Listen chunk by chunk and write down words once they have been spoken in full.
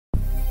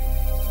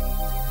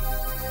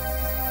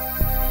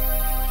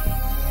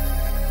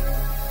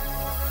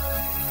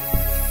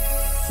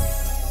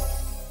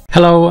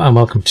Hello and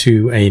welcome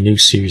to a new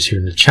series here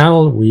in the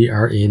channel. We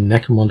are in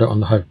Necromunda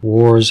Underhive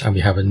Wars and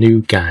we have a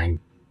new gang.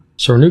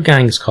 So our new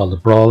gang is called the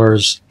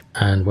Brawlers,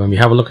 and when we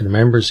have a look at the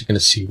members you're going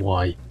to see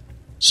why.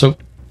 So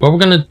what we're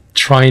going to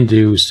try and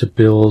do is to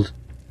build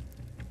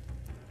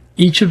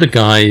each of the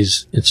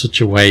guys in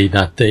such a way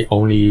that they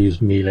only use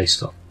melee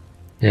stuff.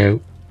 Now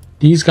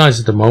these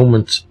guys at the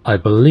moment I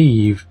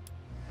believe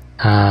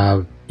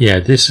have,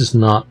 this is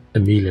not a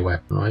melee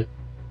weapon, right?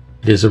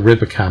 It is a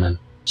rivet cannon.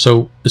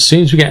 So as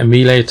soon as we get a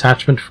melee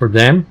attachment for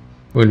them,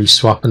 we're going to be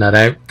swapping that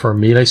out for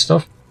melee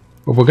stuff.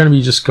 But we're going to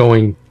be just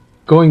going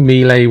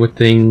melee with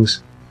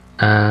things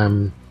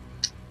as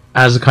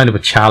a kind of a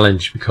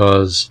challenge,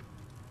 because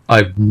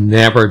I've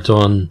never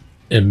done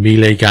a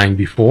melee gang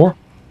before,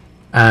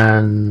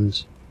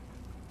 and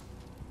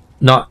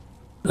not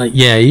like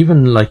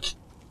even like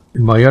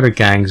in my other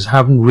gangs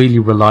haven't really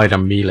relied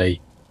on melee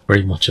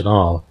very much at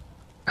all,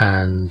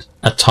 and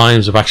at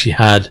times I've actually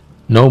had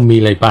no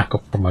melee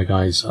backup for my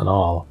guys at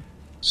all.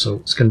 So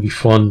it's going to be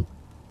fun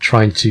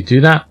trying to do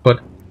that,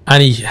 but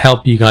any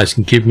help you guys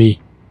can give me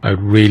I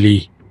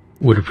really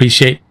would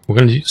appreciate. We're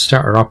going to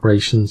start our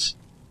operations,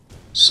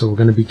 so we're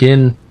going to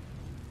begin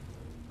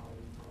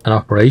an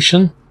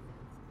operation.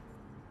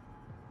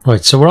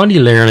 Right, so we're only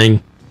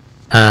learning.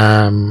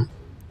 We're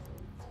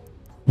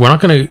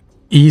not going to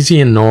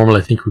easy and normal.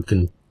 I think we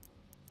can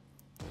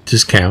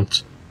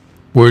discount.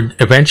 We're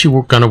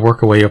eventually going to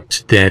work our way up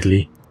to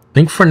deadly. I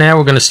think for now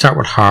we're going to start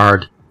with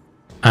hard,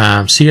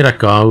 see how that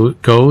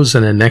goes,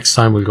 and then next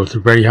time we'll go to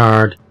very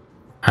hard,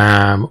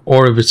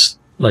 or if it's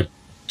like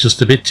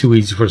just a bit too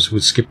easy for us,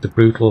 we'll skip the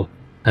brutal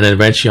and then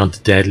eventually on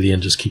to deadly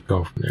and just keep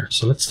going from there.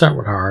 So let's start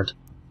with hard.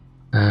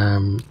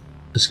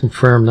 Let's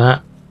confirm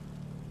that.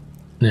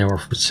 Now our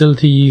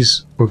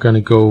facilities, we're going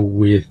to go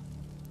with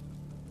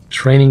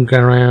training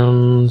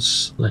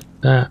grounds like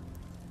that,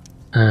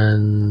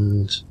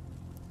 and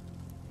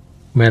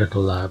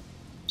medical lab,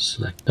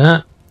 select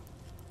that.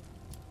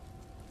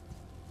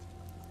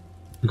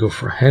 Go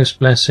for house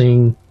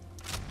blessing.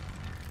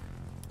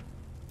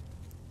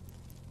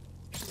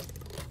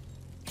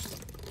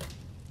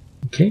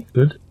 Okay,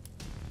 good.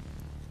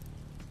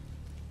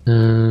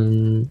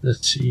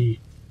 Let's see.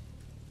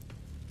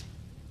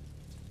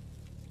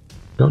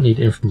 Don't need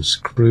infamous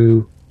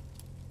crew.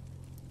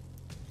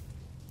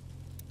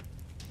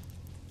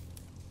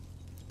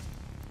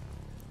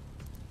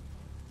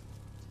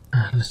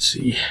 Let's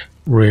see.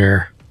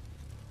 Rare.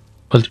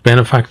 Multi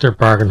benefactor,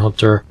 bargain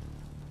hunter.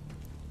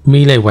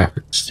 Melee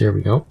weapons, there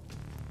we go.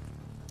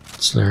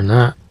 Let's learn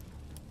that.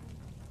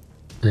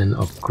 Then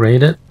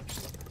upgrade it,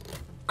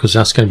 because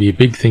that's going to be a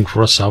big thing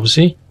for us,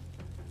 obviously.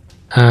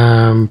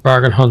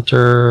 Bargain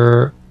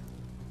hunter,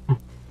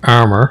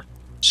 armor,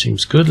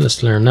 seems good.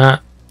 Let's learn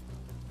that.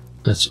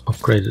 Let's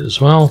upgrade it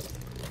as well.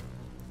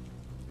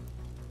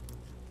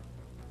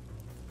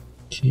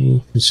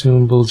 Okay,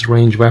 consumables,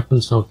 range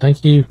weapons, no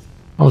thank you.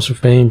 House of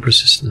Fame,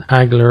 persistent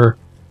haggler.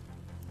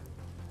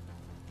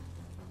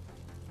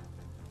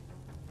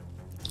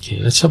 Okay,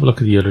 let's have a look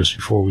at the others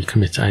before we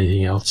commit to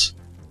anything else.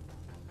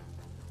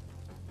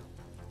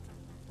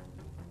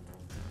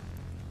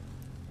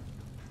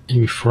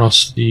 Maybe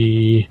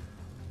frosty.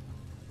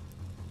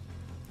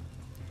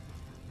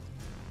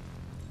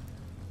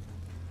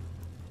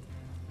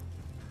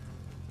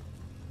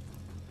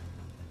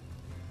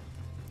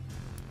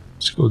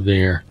 Let's go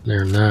there,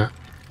 learn that.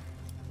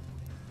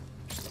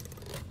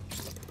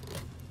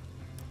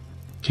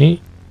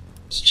 Okay,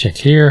 let's check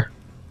here.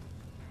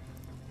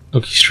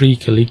 Lucky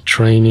Streak, Elite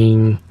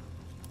Training,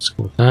 let's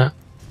go with that.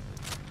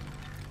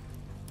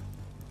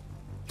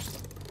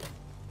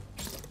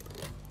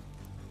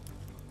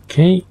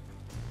 Okay,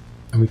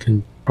 and we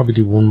can probably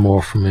do one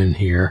more from in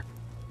here.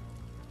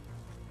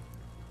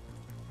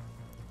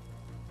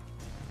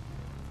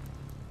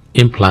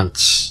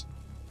 Implants,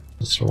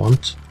 that's what I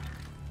want.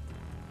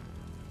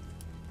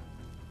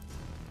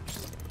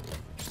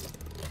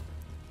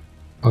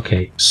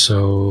 Okay,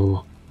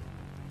 so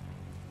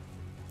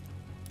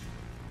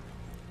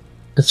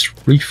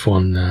let's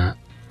refund that.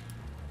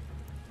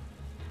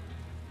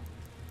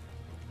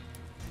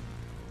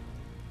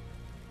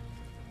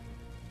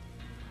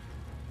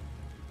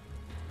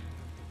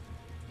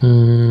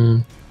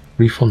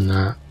 Refund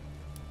that.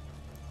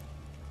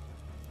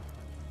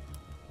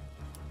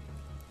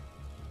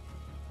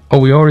 Oh,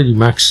 we already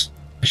maxed.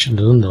 I shouldn't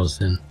have done those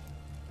then.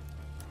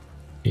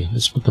 Okay,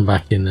 let's put them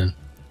back in then.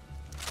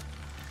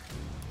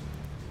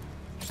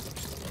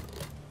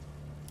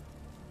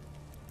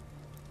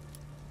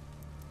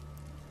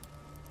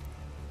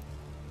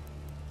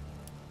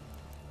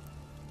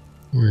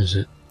 Where is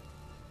it?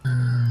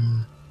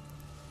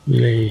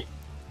 Melee.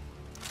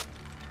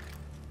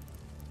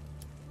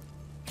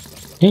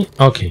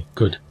 Okay,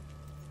 good.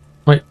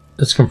 Right,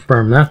 let's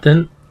confirm that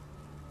then.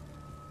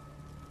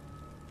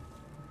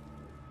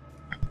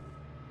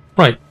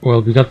 Right,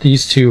 well, we got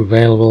these two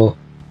available.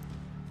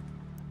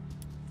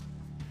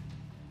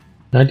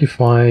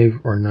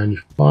 95 or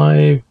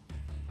 95.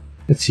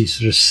 Let's see,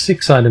 so there's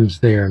 6 items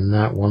there in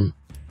that one.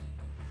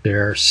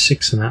 There are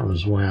 6 in that one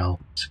as well.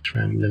 6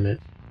 round limit.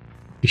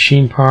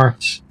 machine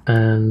parts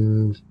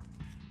and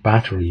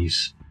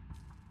batteries.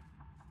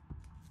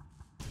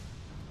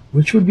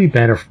 Which would be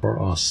better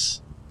for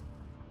us?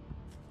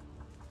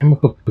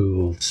 Chemical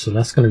pools. So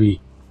that's going to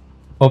be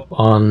up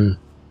on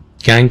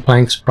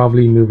gangplanks,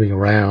 probably moving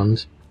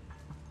around.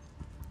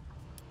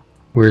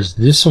 Whereas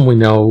this one we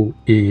know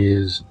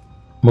is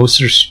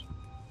most of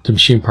the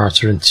machine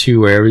parts are in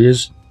two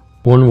areas.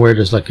 One where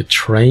there's like a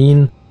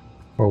train,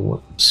 or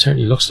what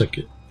certainly looks like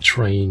a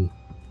train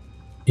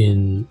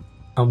in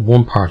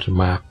one part of the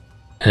map,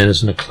 and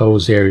there's an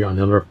enclosed area on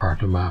the other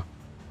part of the map.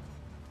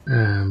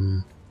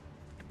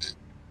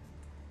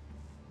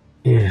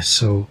 Yeah,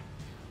 so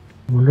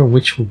I wonder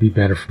which would be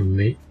better for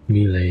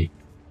melee.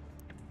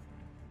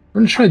 I'm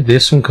going to try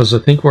this one because I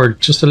think we're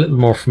just a little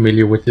more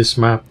familiar with this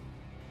map.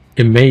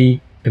 It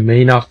may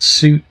not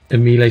suit a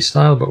melee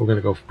style, but we're going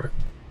to go for it.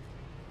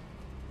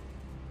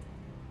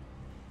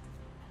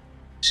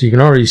 So you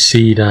can already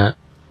see that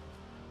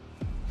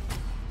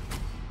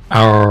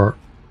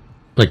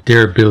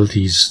their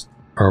abilities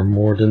are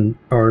more than,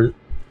 or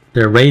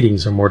their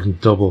ratings are more than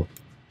double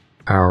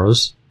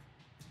ours.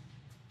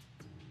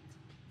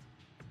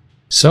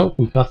 So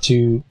we've got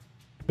to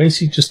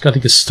basically just got to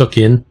get stuck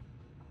in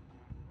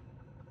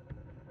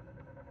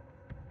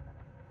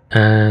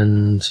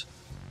and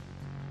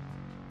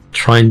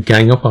try and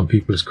gang up on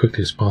people as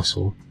quickly as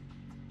possible.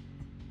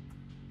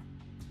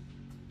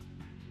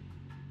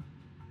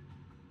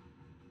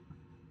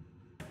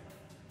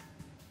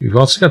 We've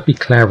also got to be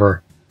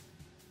clever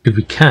if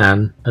we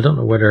can. I don't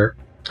know whether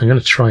I'm going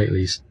to try at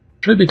least.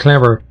 Try to be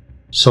clever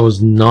so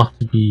as not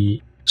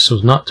to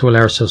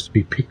allow ourselves to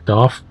be picked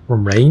off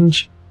from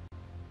range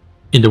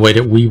in the way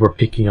that we were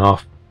picking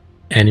off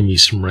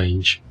enemies from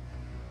range.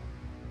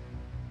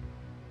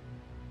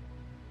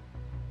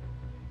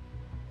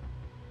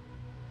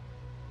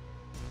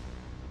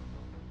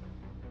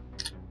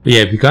 But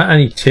yeah, if you got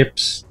any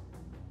tips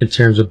in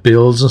terms of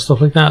builds and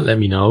stuff like that, let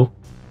me know.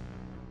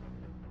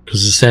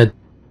 Because as I said,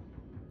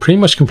 pretty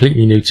much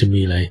completely new to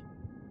melee.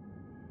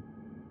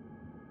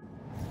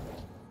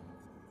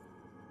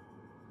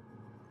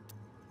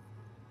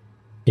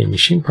 Okay,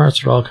 machine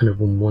parts are all kind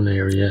of in one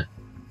area.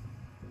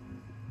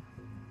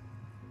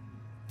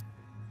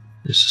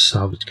 There's a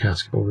salvage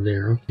casket over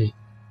there, okay.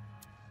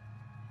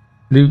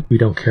 Loot we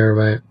don't care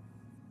about.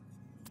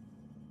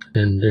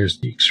 Then there's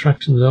the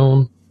extraction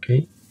zone,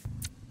 okay.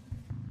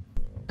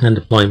 And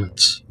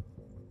deployments.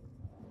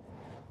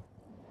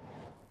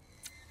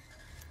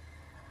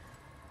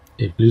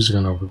 Okay, blues are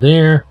gone over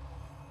there.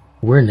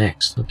 We're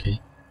next,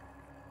 okay.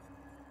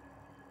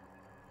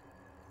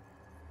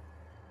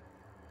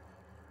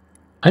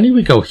 I need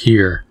to go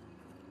here.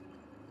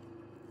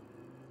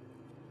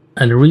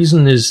 And the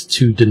reason is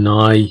to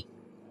deny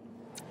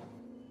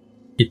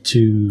it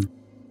to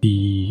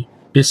the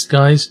Fist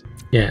guys.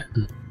 Yeah,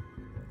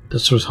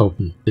 that's what I was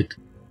hoping. They'd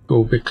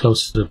go a bit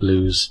closer to the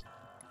blues.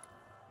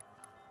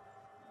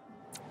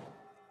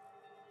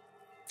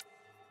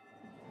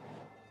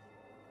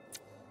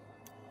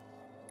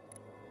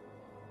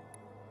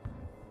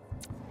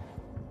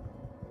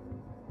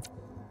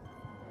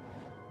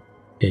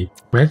 Okay,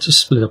 reds are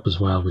split up as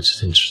well, which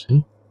is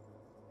interesting.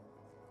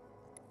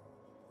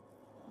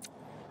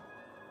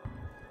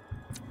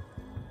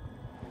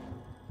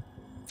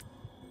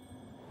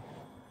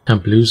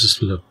 And blues are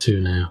split up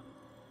too now.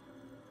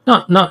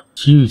 Not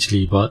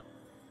hugely, but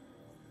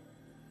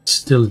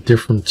still a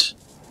different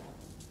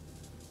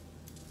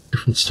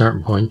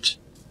starting point.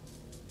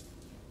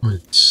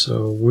 Right,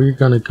 so we're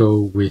gonna go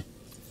with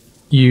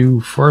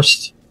you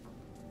first.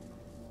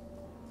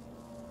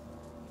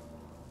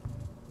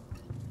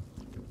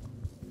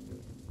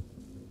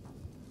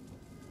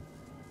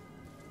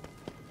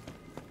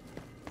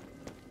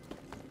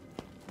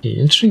 Okay,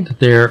 interesting that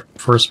their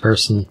first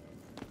person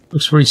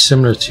looks very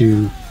similar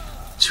to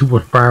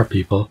what fire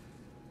people.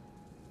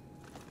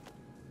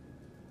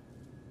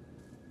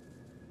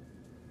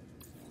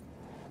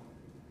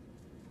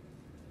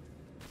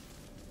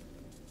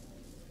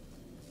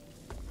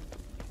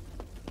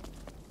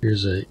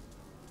 Here's a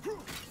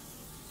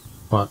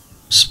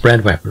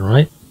spread weapon,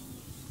 right?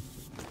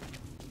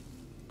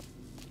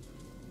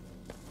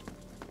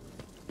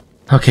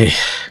 Okay,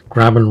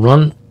 grab and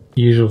run,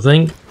 usual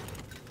thing.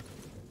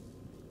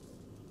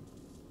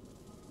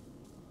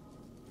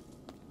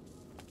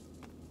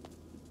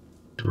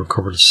 To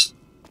recover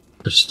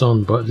the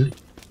stun, but at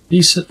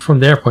least from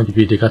their point of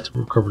view, they got to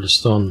recover the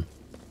stun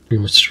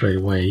pretty much straight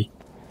away.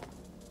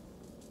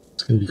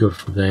 It's going to be good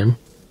for them.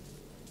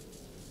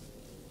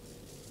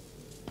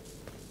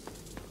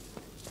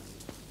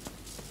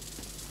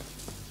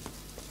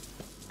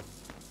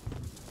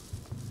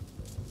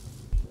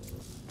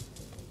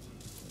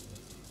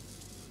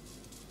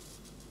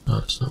 Oh,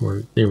 that's not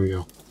where. There we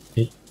go.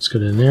 Okay, let's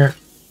get in there.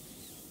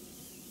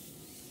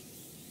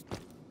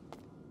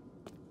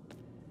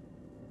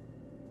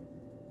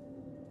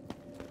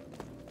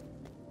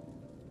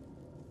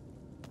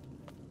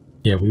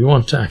 Yeah, we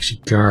want to actually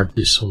guard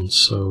this one,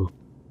 so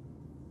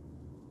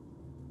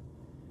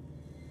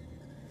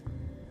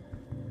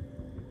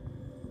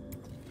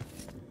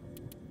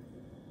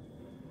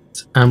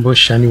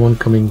ambush anyone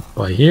coming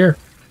by here.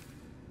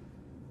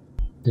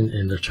 Then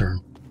end their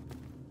turn.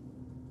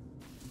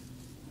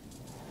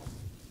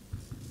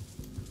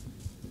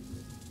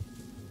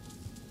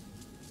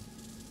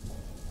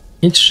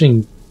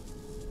 Interesting.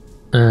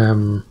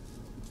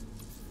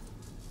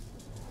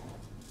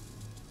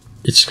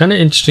 It's kind of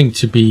interesting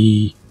to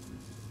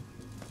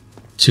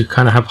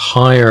kind of have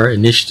higher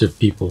initiative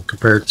people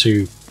compared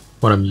to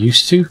what I'm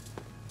used to.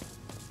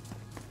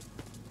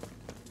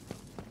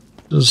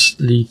 It does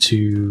lead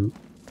to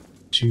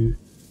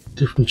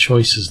different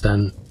choices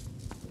than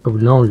I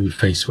would normally be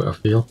faced with, I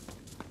feel.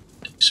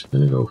 Okay, so I'm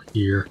gonna go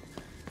here.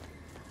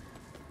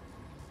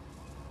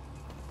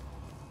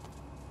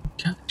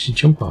 Can't actually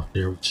jump off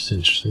there, which is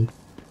interesting.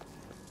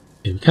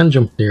 Okay, we can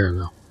jump there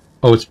though.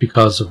 Oh, it's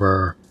because of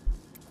our...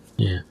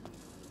 yeah.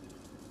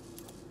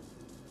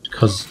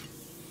 Because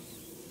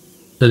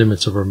the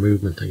limits of our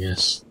movement, I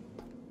guess.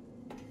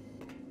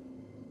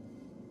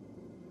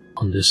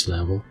 On this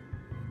level.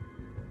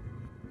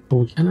 Oh,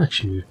 we can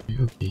actually move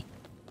here, okay.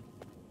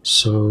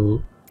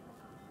 So...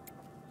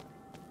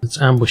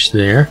 let's ambush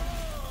there.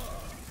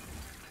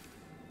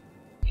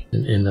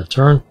 And end that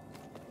turn.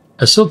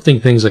 I still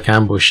think things like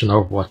ambush and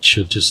Overwatch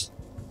should just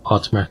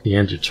automatically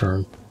end your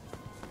turn.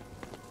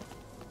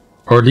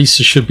 Or at least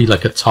there should be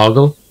like a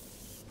toggle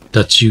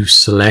that you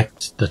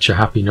select that you're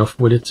happy enough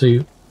with it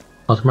to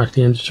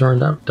automatically end your turn.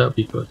 That would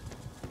be good.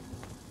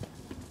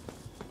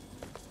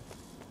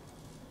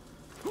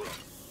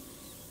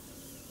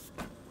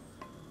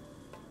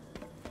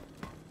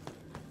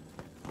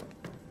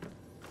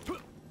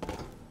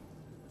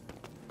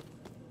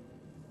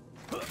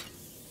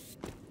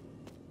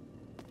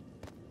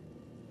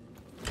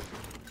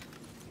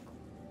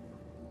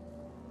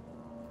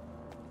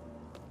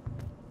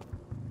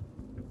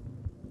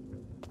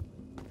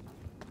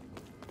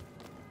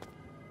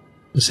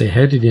 Say,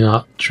 how did he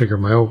not trigger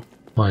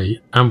my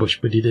ambush?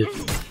 But he did.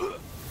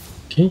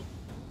 Okay,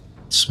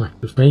 smack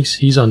the face.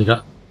 He's only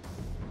gonna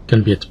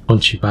be able to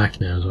punch you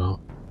back now as well.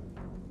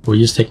 Well,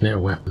 he's taking out a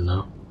weapon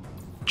now.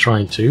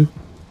 Trying to.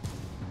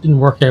 Didn't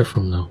work out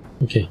for him though.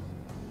 Okay.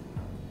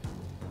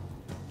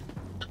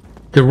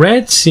 The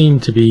Reds seem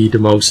to be the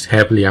most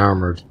heavily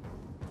armored.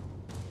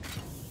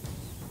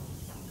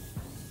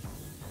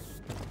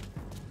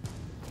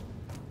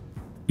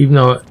 Even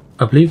though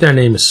I believe their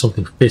name is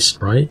something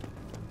Fist, right?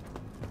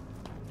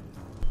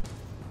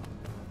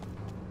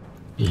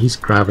 He's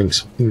grabbing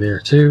something there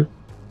too.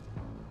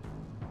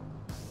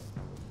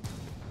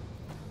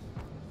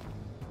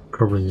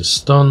 Covering his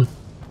stun.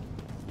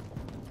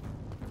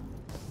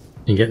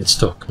 And getting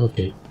stuck.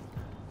 Okay.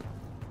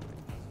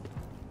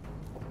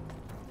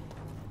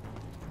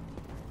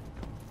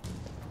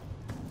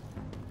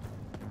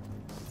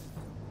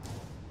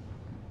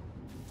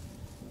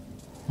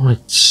 Right.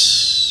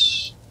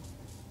 Let's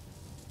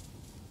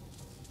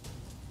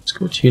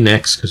go to you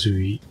next because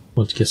we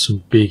want to get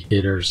some big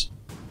hitters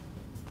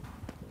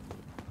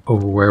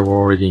over where we're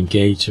already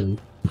engaged in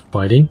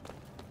fighting.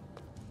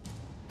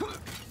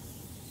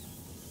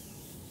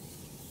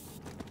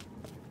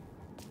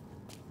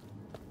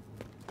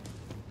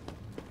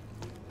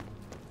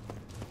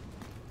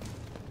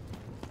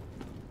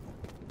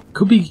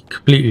 Could be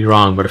completely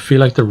wrong, but I feel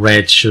like the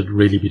Reds should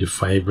really be the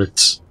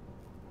favourites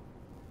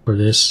for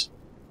this.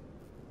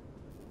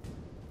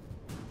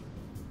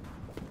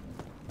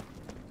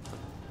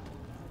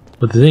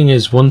 But the thing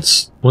is,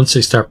 once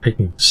they start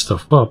picking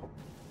stuff up,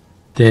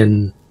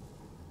 then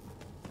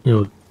you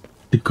know,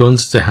 the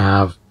guns they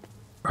have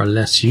are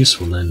less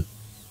useful then.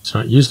 So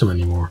not use them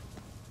anymore.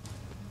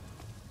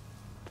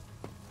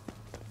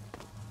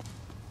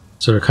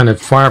 So their kind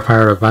of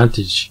firepower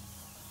advantage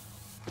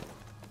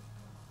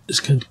is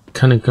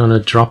kind of gonna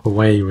drop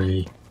away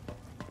really.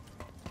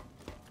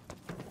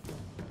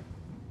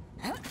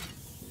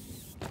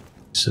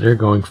 So they're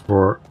going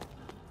for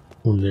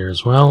one there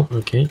as well.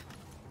 Okay.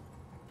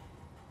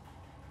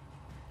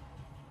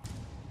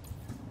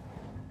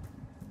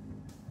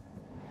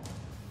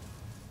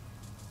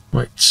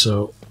 Right,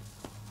 so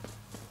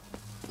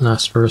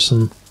last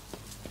person.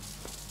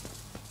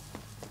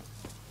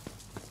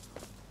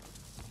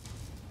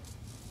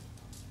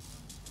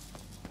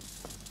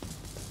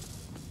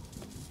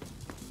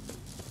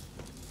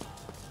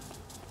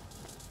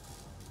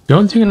 The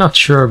only thing I'm not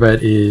sure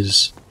about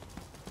is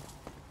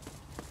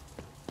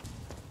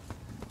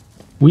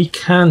we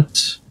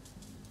can't,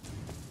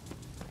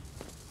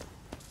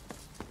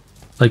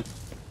 like,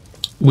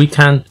 we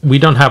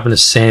don't have an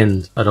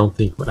ascend, I don't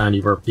think, with any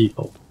of our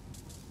people.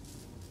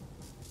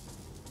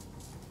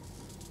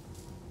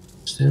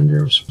 Stand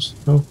there, we're supposed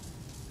to go.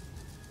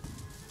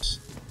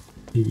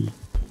 Maybe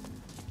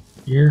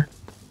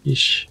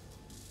here-ish.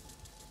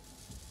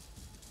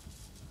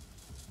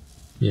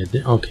 Yeah,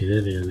 okay,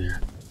 they're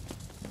there.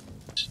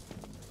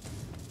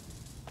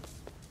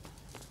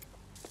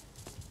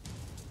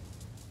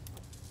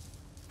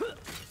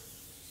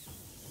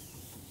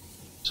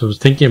 So I was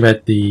thinking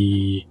about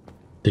the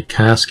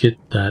casket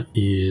that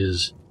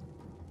is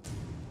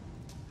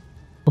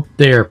up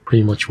there,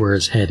 pretty much where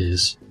his head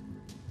is.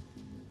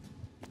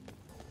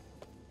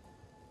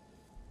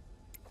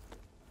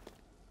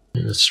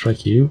 Okay, let's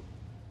strike you.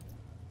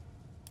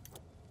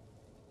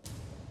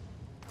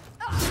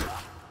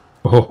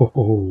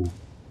 Oh,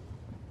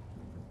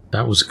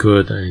 that was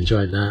good. I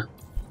enjoyed that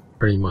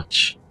very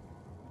much.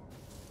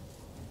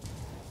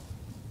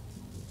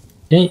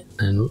 Okay,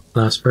 and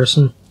last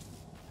person.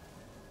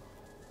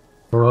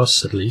 For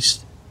us, at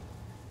least.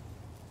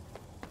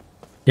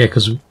 Yeah,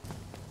 because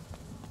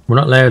we're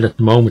not allowed at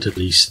the moment, at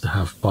least, to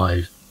have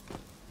 5.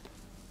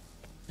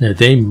 Now,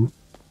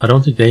 I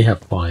don't think they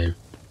have 5.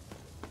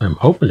 I'm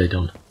hoping they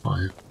don't have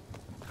 5.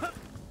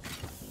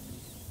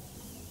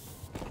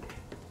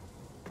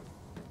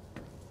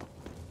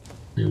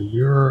 Now,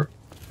 you're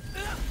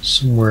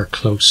somewhere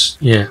close.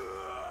 Yeah.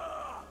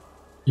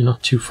 You're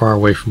not too far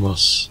away from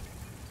us.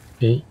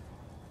 Okay.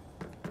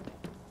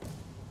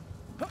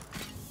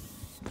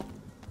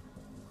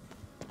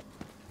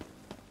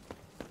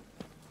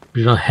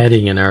 You're not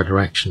heading in our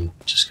direction,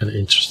 which is kind of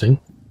interesting.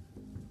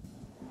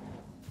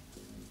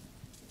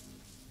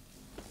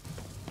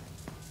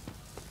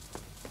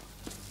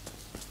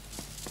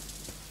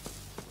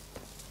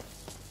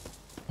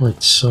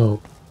 Right,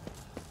 so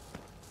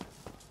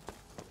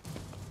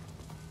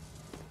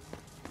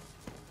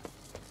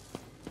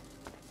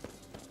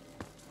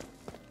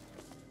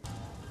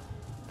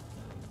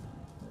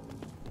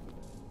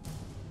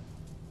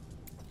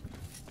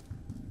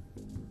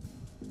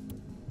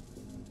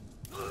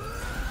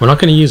we're not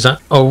going to use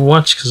that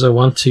Overwatch because I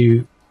want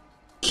to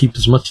keep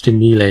as much to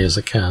melee as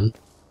I can.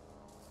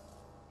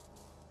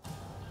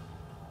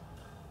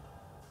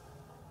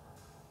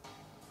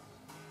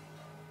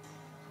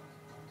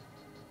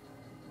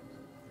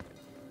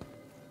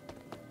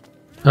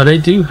 Oh, they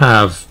do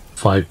have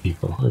 5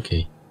 people.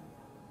 Okay.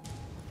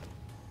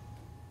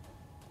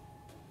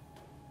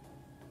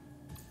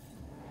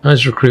 I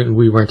was recruiting.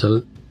 We weren't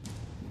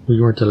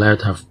allowed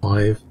to have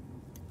 5.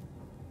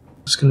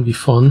 It's going to be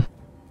fun.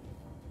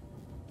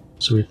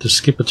 So we have to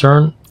skip a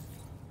turn.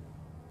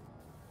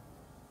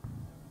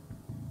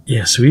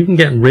 Yeah, so even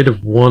getting rid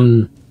of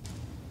one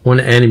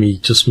enemy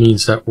just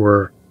means that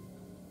we're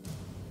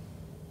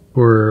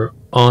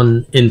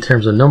on, in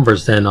terms of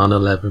numbers, then on a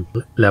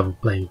level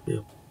playing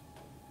field.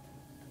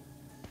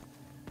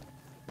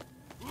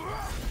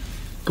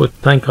 But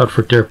thank God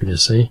for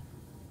derpiness, eh?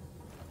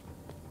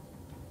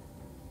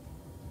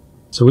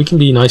 So we can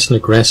be nice and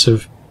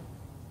aggressive.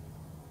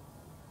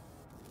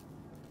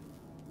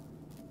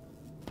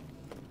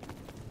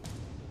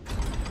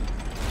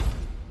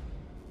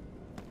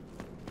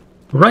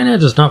 Right now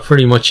there's not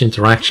very much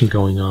interaction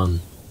going on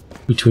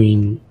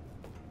between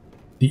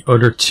the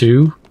other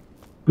two.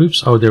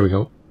 Oops, oh there we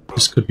go.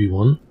 This could be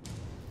one.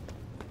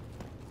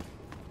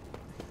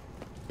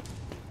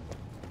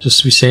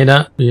 Just as we say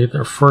that, we have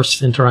our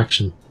first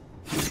interaction.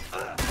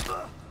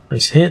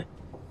 Nice hit.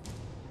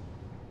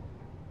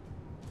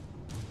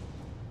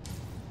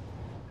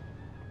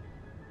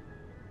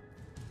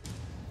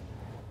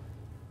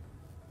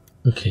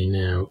 Okay,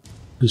 now,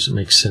 does it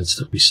make sense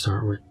that we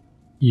start with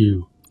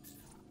you?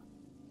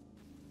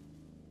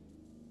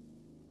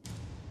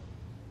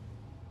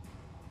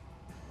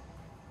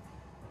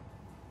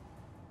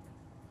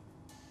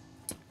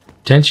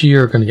 Potentially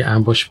you're going to get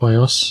ambushed by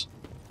us.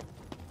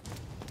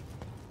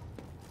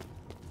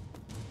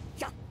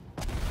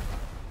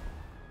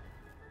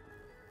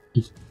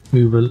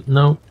 We will...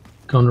 No,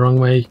 gone the wrong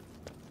way.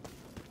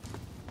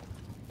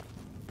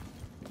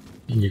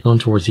 And you're going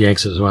towards the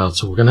exit as well,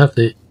 so we're going to have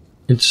to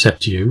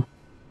intercept you.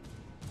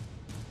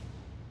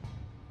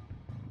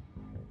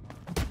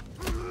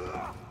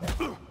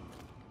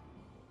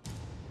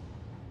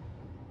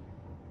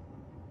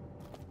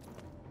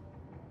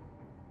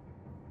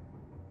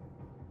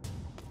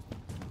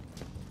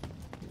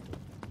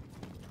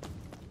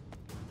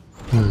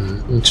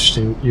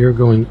 Interesting. You're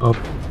going up.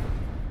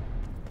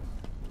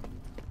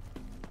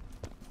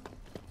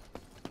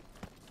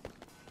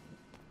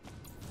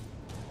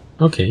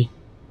 Okay.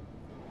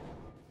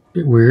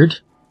 Bit weird.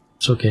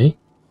 It's okay.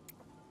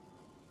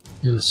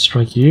 Yeah, let's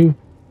strike you.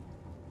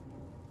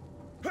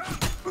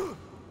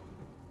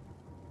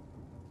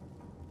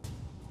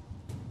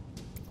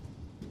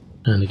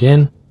 And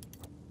again.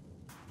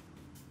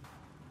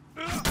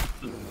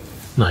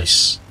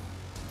 Nice.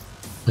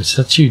 Let's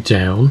set you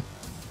down.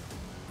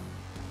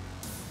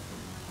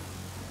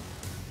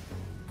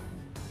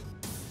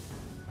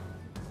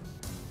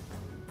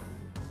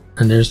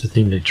 And there's the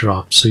thing they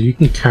drop, so you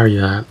can carry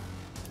that.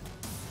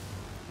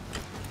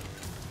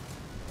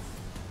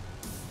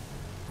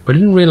 But I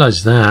didn't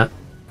realize that.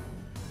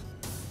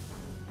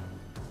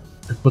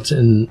 It puts it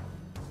in,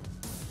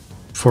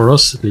 for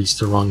us at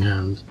least, the wrong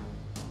hand.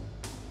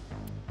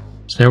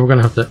 So now we're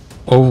going to have to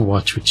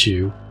overwatch with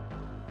you.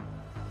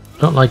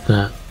 Don't like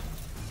that.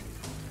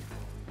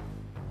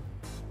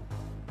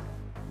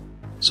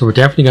 So we're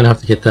definitely going to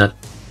have to get that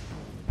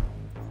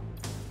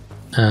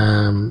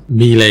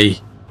melee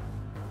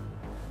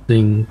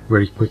thing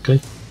very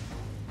quickly.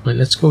 Right,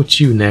 let's go with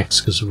you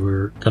next because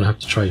we're going to have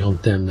to try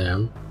hunt them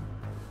down.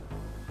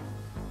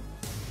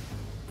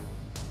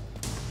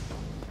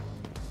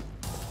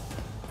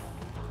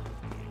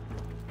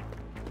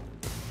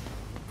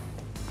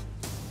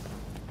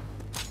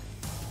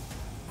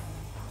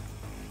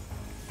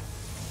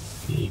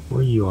 Where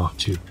are you off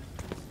to?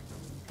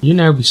 You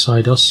now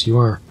beside us, you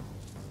are.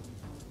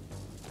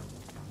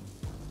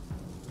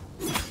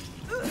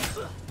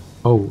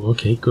 Oh,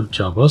 okay, good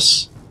job,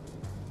 us.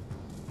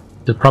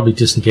 They'll probably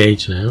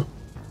disengage now.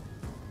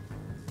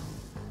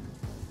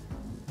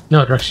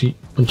 No, they're actually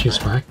punching us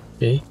back.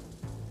 Okay.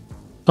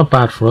 Not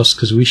bad for us,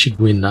 because we should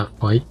win that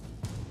fight.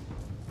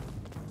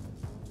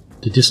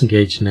 They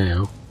disengage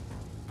now.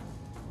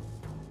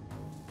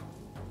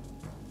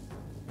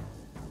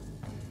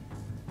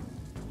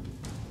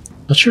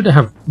 Not sure they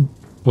have...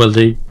 Well,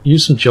 they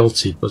use some Jolt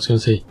Seed, but I was going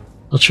to say,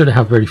 not sure they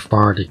have very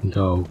far they can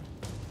go.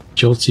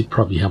 Jolt Seed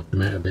probably helped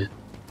them out a bit.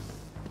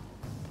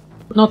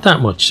 But not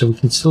that much, so we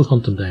can still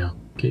hunt them down.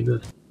 Okay,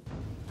 good.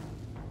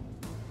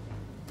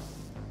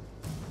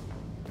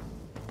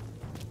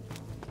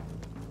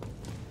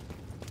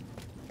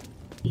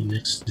 Okay,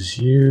 next is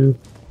you.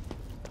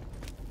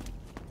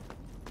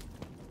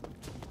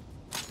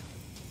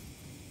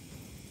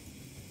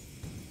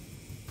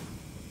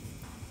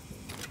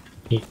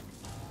 Okay.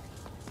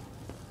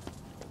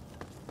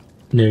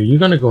 Now, you're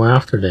going to go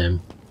after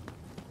them.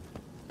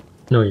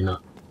 No, you're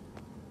not.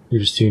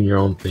 You're just doing your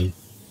own thing.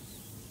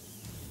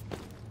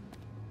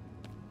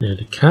 Now,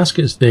 the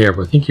casket is there,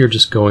 but I think you're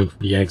just going for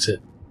the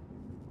exit.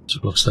 So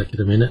it looks like at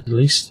a minute, at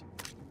least.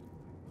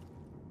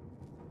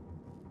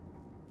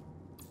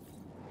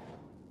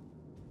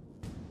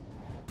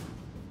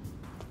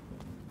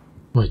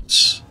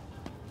 Right.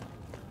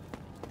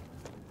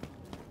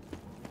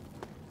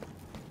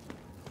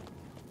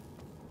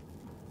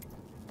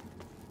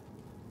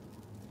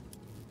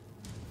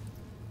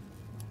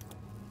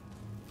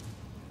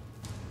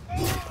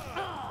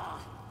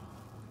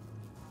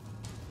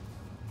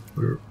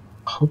 We're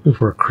hoping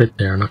for a crit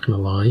there, not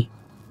gonna lie.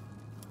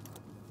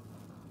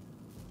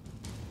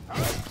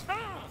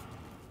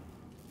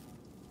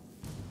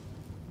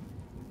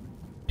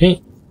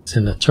 Okay, it's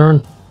in the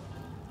turn.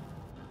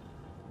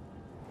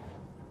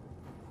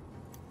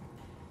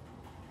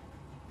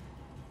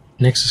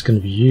 Next is going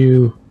to be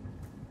you.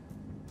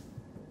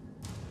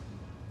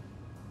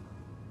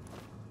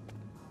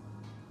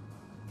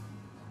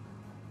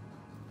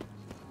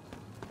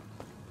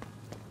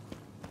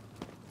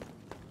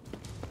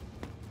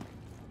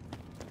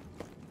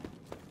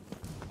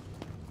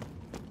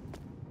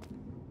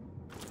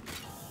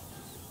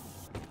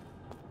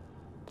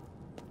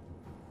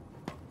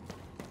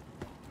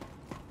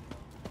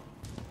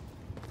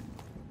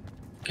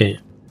 Okay,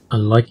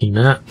 I'm liking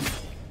that.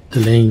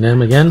 Delaying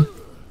them again.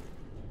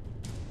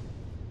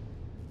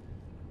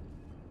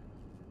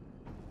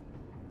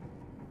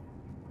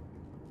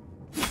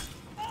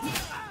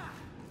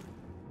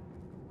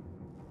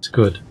 It's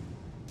good.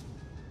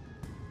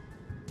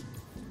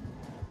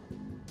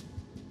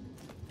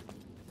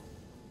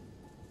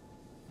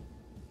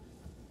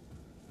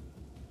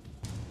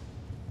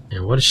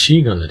 And what is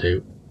she gonna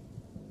do?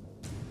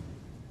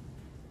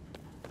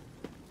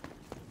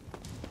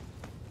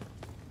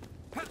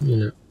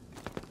 In a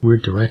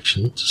weird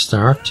direction to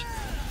start.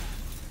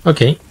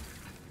 Okay,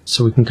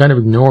 so we can kind of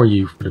ignore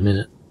you for the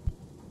minute.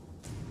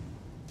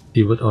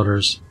 Deal with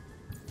others.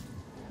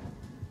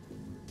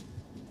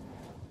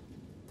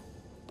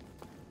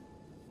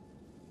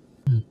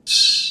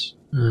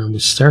 We'll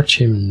search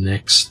him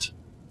next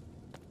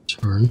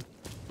turn.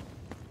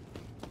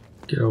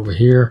 Get over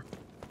here.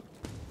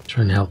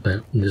 Try and help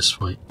out in this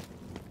fight.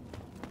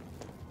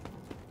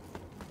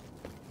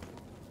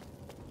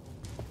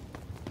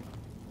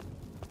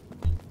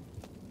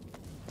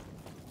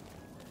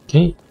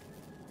 Okay.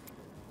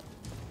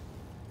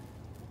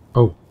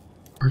 Oh,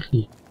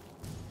 hardly.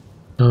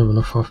 Don't have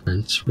enough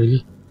offense,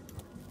 really.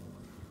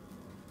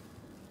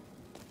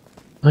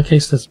 In that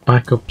case, let's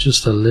back up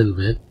just a little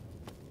bit.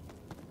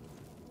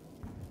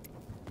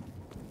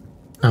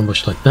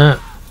 Ambush like that.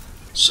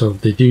 So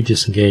if they do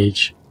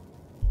disengage,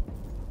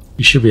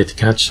 you should be able to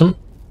catch them.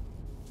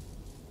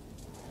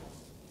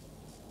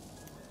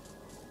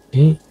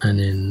 Okay, and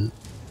then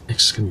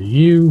next is going to be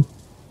you.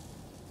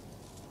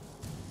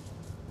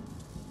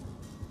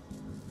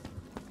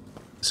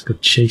 Let's go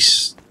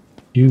chase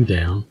you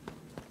down.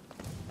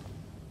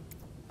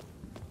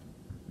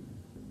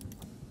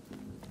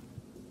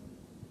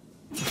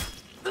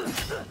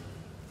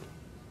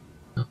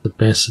 Not the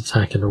best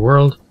attack in the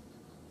world.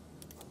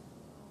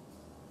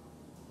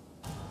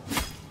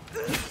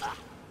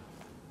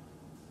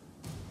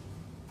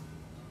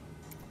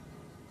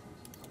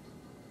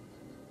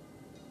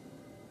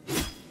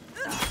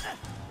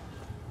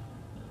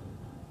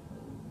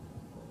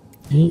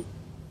 Okay.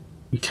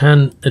 We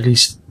can at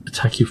least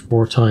attack you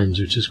 4 times,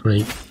 which is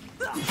great.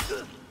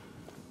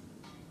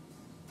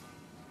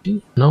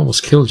 And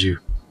almost killed you.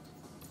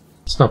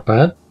 It's not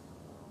bad.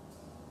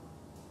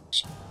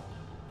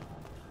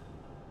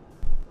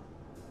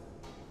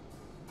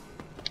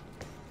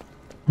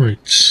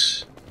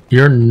 Right.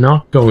 You're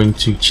not going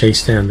to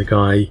chase down the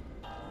guy.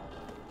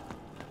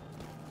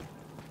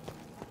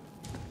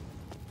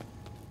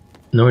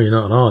 No, you're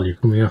not at all. You're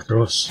coming after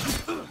us.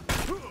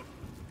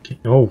 Okay.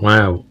 Oh,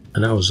 wow.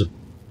 And that was a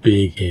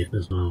big hit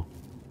as well.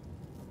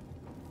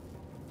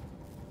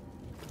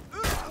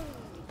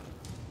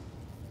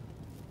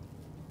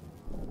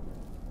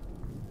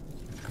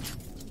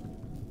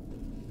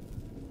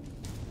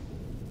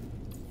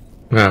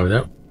 Wow,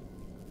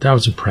 that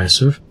was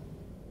impressive.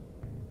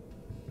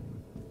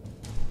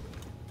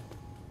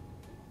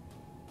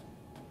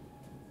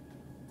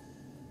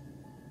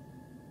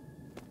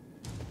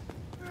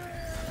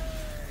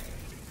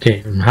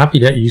 Okay, I'm happy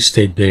that you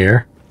stayed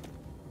there.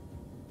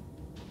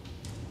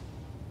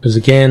 Because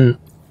again,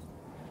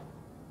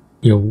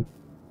 you know,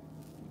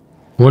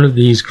 one of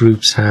these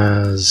groups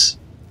has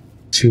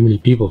too many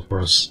people for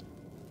us.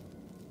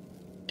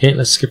 Okay,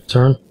 let's skip a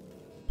turn.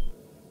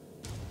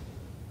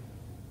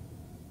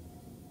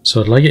 So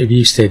I'd like it if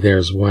you stayed there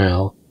as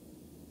well.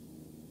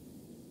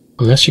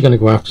 Unless you're going to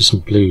go after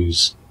some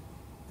blues.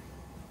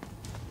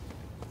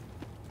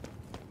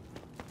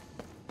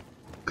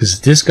 Because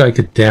this guy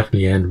could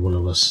definitely end one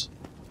of us.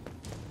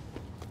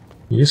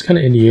 He's kind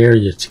of in the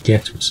area to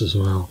get to us as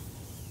well.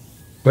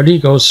 Whether he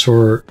goes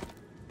for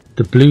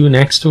the blue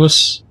next to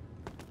us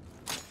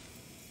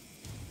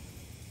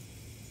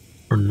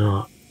or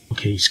not.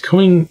 Okay, he's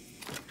coming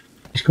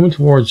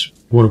towards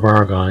one of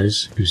our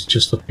guys who's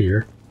just up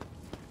here.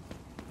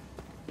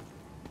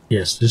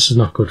 Yes, this is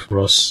not good for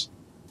us.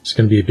 It's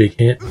going to be a big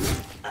hit.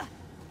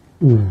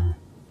 Ooh.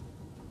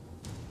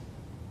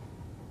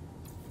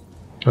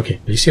 Okay,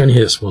 at least he only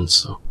hit us once,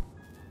 so.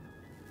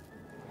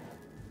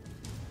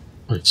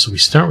 Right, so we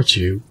start with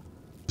you,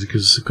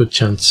 because it's a good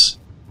chance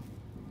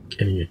of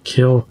getting a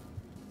kill.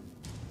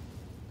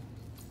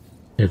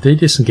 If they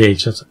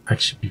disengage, that's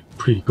actually be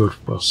pretty good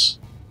for us.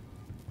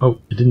 Oh,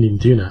 it didn't even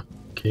do that.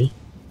 Okay.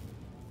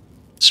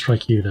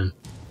 Strike you then.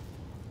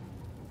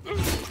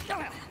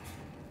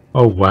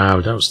 Oh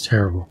wow, that was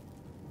terrible.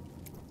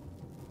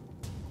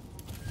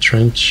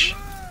 Trench.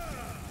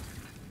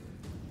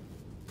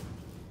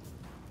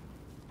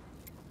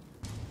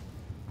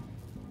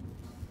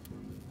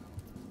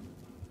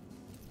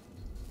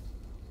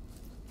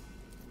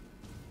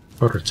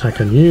 Further attack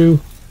on you.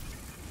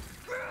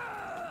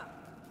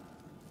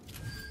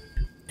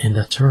 And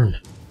that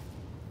turned.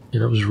 Yeah,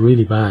 that was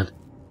really bad.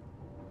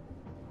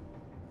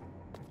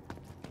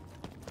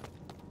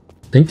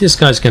 I think this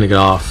guy's gonna get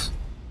off.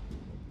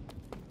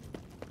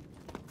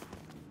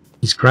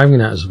 He's grabbing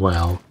that as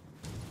well.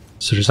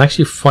 So there's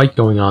actually a fight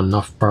going on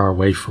not far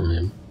away from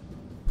him.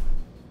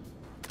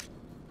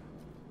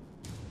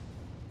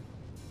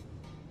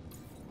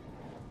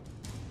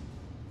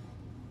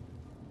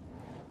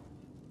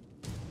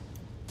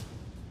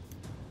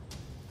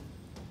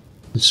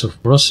 And so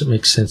for us it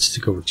makes sense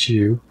to go with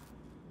you.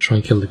 Try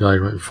and kill the guy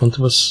right in front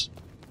of us.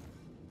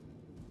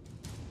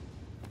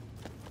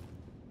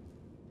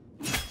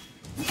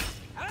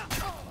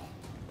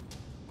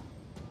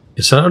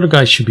 Yes, that other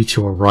guy should be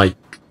to our right.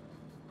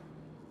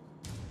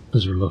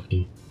 As we're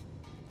looking.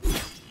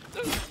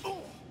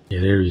 Yeah,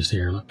 there he is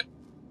there, look.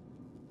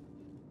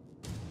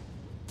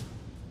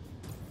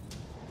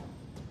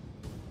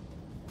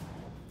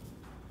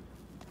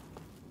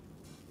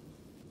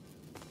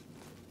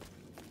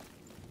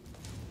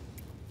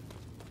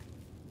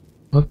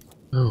 What?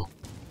 Oh.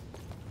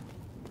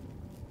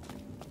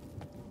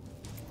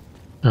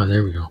 Oh,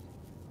 there we go.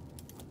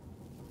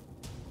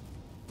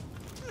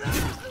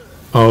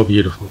 Oh,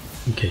 beautiful.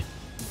 Okay.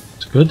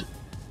 It's good.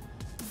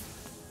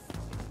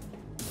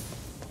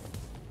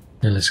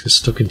 And let's get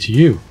stuck into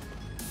you.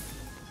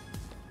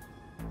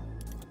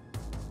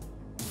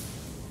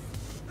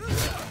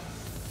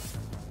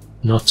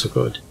 Not so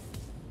good.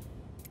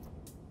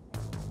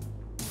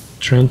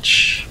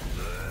 Trench.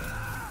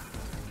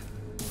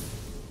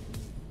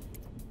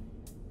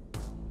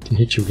 Can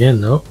hit you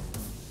again though.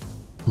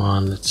 Come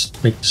on, let's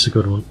make this a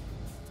good one.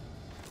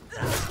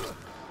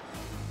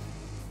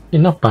 Yeah,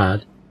 not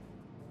bad.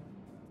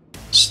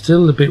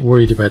 Still a bit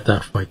worried about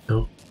that fight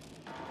though.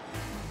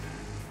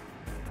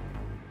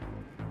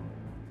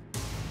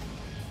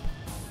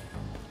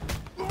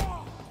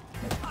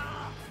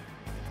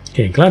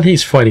 Okay, glad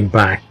he's fighting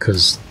back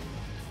because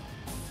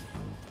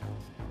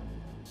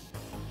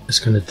it's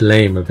going to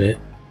delay him a bit.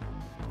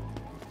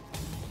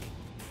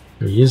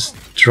 He is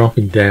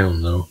dropping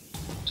down though,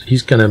 so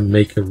he's going to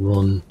make a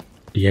run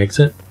the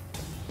exit.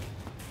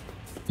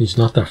 He's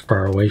not that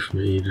far away from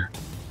it either.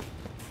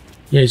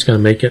 Yeah, he's going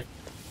to make it.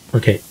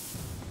 Okay.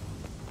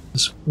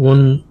 This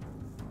one.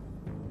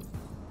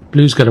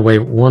 Blue's got away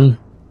with one.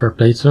 Fair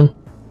play to him.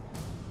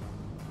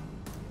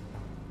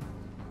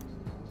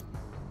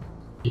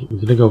 We're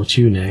going to go with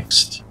you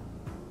next.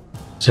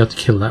 So you have to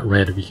kill that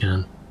red if you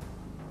can.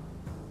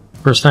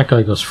 First, that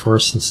guy goes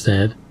first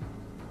instead.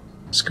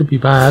 This could be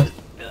bad.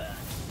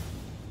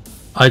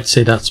 I'd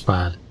say that's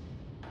bad.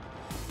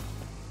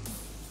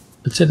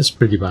 I'd say that's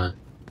pretty bad.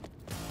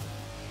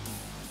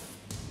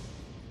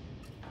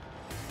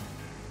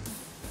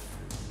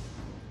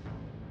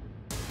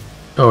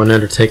 Oh, and then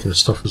they're taking the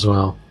stuff as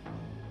well.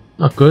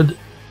 Not good.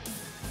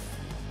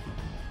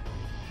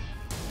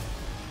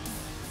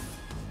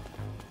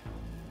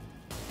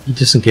 He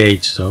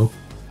disengaged though.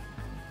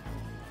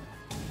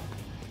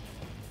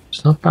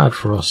 It's not bad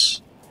for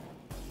us.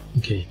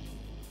 Okay.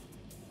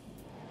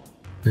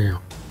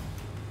 Now.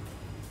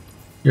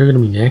 You're gonna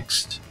be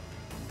next.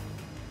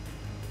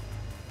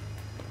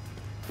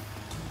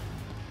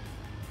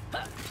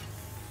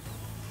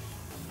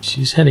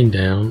 she's heading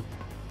down.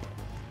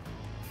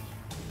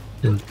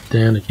 And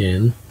down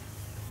again.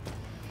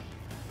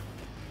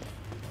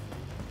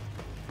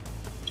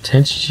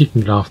 Potentially she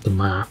can get off the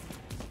map.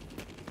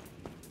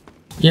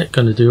 Yeah,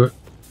 gonna do it.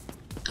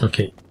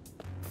 Okay.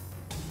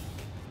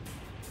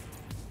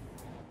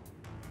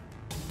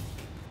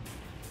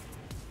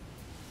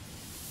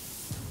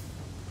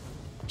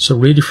 So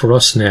really for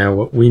us now,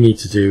 what we need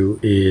to do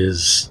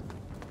is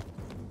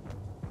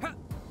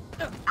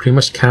pretty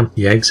much camp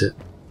the exit.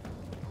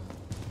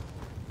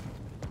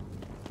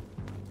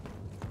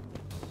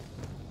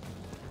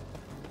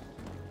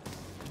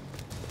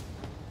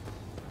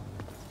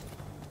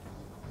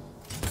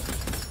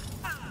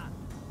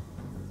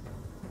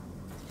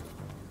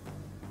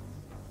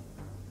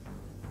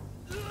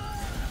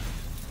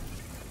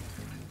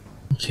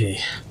 Okay.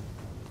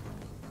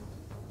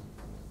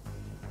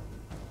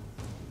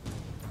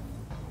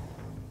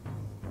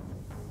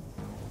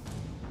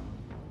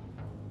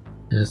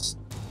 Let's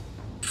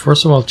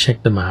first of all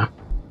check the map.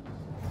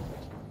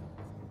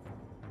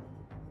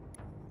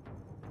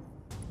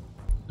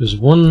 There's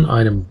one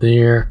item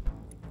there.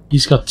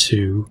 He's got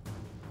two.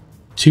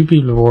 Two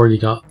people have already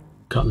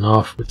gotten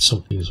off with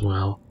something as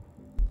well.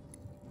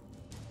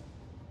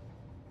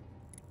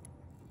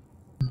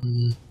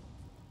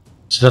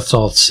 So that's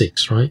all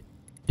 6, right?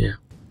 Yeah.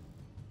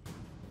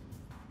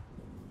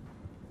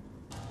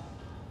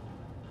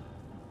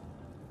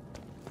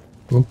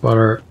 Won't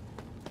bother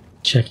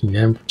checking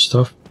them for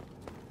stuff.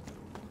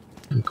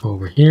 And go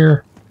over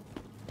here.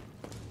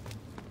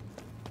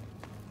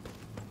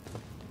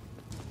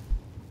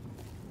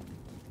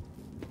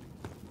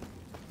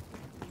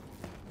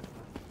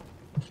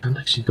 I can't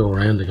actually go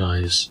around the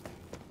guys.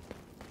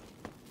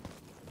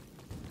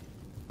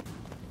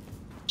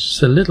 It's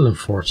just a little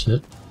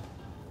unfortunate.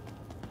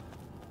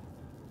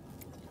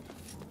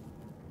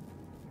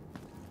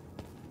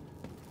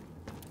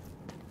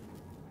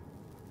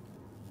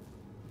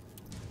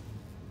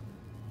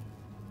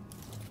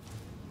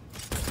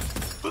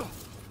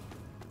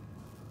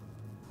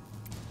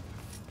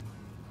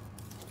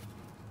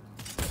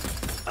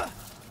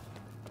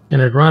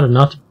 And I'd rather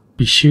not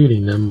be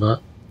shooting them,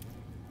 but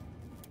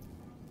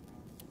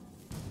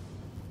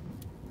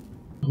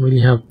I don't really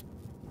have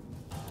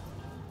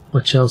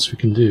much else we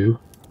can do.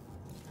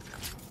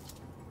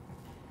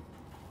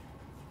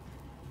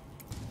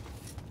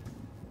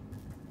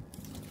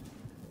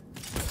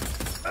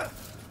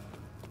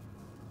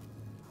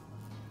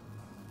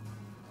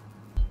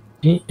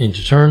 Okay, end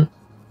your turn.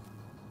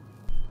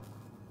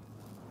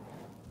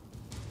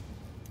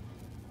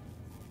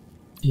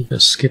 You can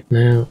skip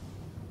now.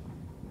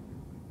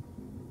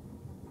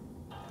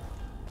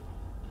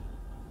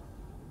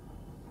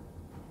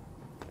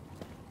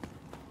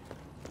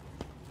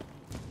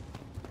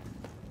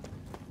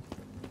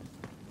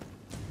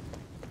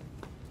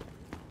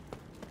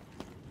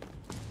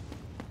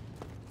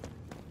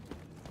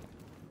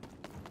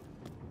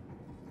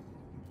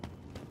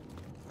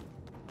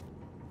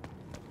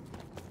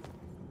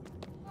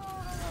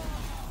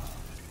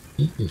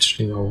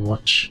 Interesting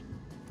Overwatch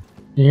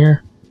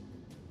here.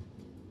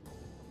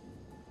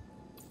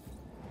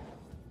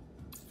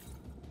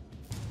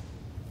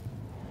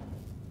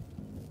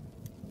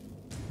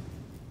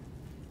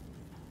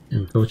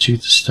 And we go to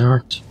the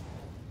start.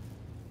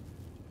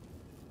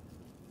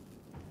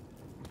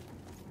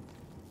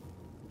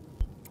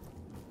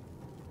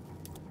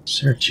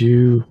 Search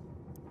you.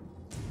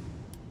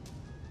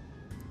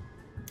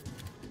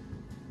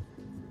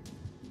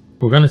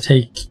 We're going to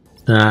take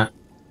that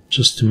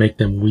just to make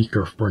them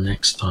weaker for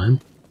next time.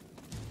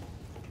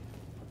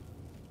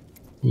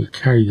 We'll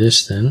carry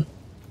this then.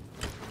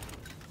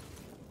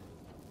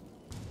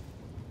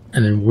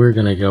 And then we're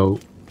going to go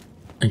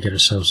and get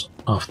ourselves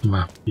off the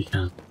map if we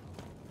can.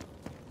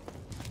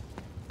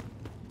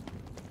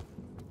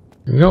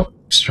 There we go.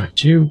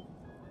 Extract you.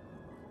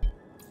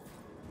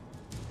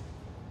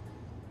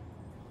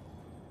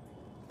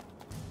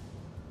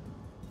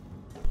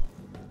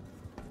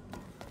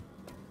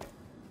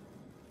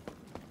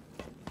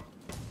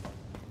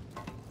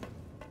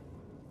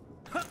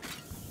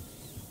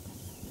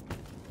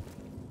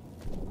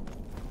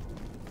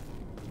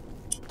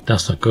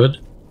 That's not good.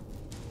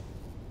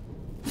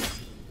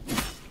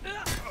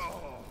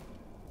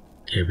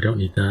 Okay, we don't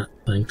need that.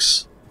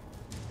 Thanks.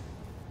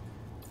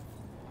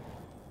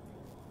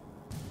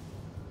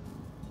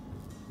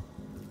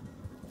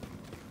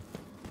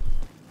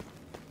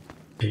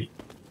 Okay.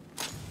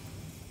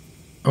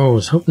 Oh, I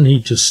was hoping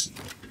he'd just...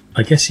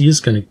 I guess he is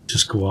going to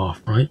just go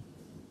off, right?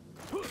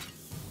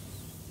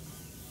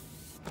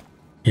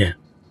 Yeah.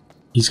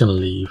 He's going to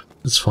leave.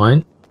 That's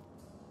fine.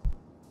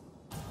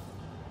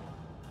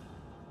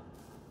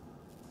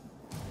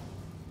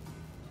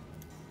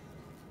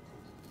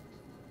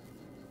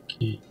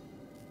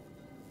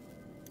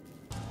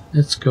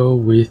 Let's go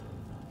with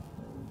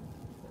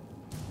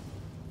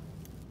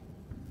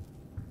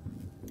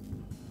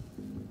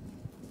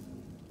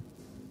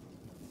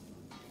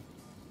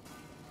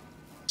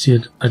see,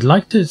 I'd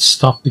like to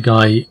stop the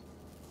guy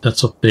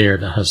that's up there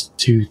that has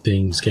two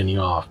things getting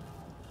off.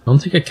 I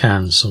don't think I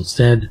can, so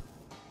instead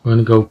I'm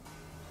gonna go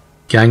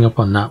gang up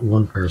on that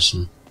one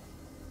person.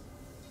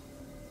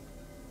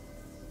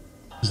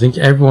 I think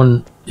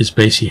everyone is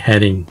basically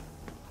heading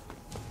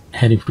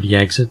for the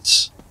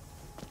exits.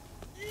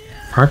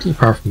 Partly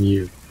apart from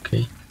you,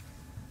 okay?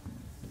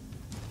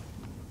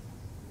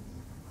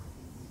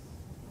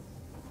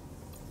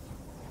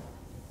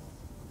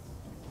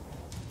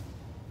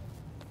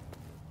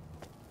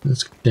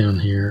 Let's go down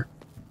here.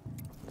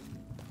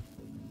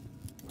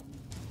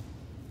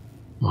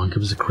 Come on,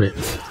 give us a crit.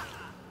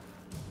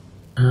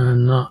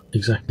 Not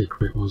exactly a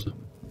crit, was it?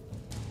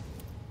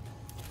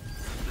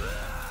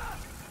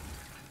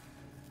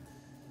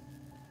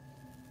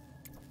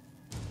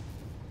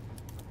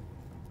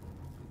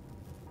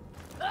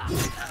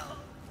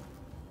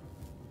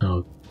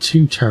 Oh,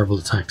 two terrible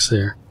attacks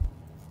there.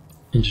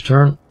 End your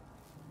turn.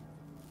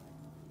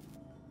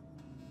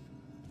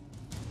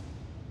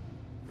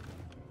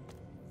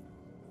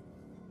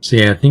 So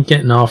yeah, I think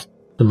getting off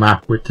the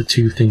map with the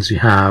two things we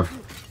have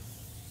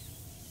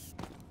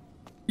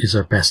is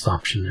our best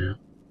option now.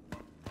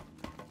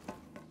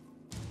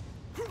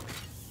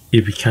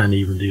 If we can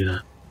even do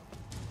that.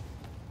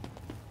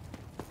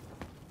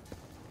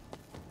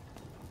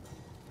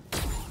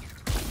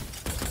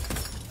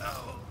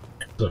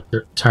 Look,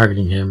 they're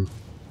targeting him.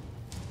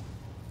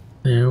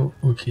 Now,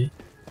 okay.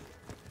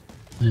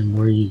 And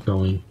where are you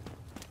going?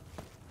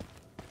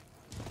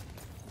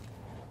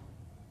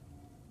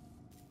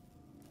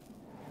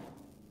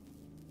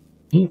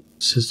 Okay,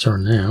 it's his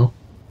turn now.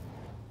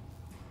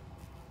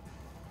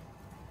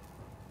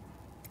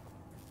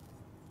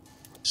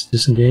 Let's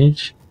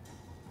disengage.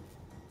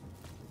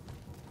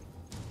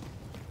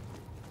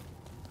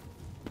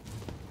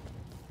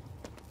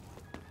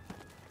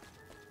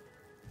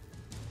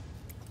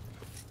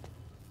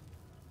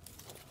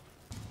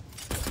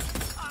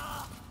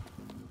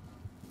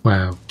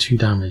 Wow, 2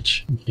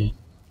 damage. Okay.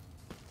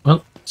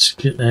 Well, let's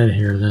get out of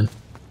here then.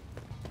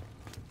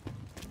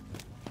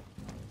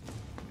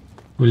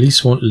 We at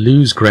least won't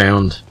lose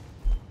ground.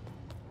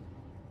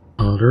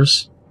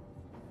 Others.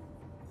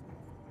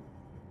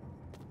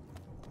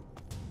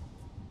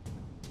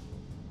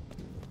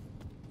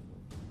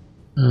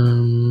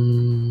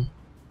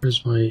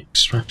 Where's my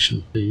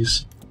extraction,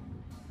 please?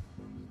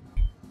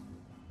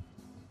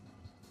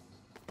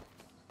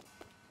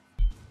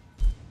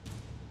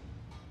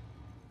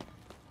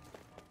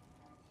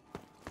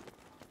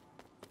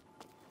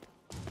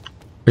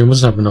 We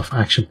must have enough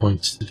action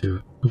points to do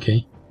it.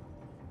 Okay.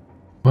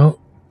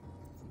 Well,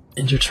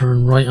 end your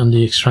turn right on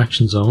the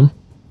extraction zone.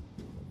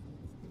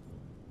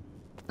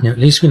 Now, at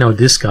least we know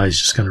this guy's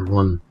just going to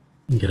run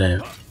and get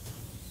out.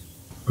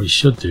 Or he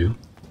should do.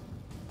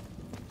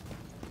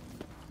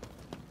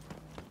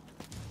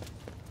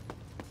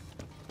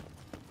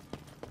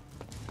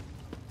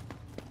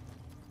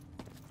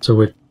 So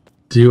with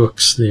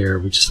Dux there,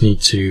 we just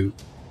need to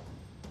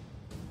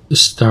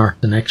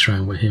start the next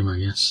round with him, I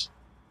guess.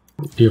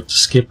 You have to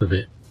skip a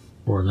bit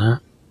for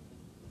that.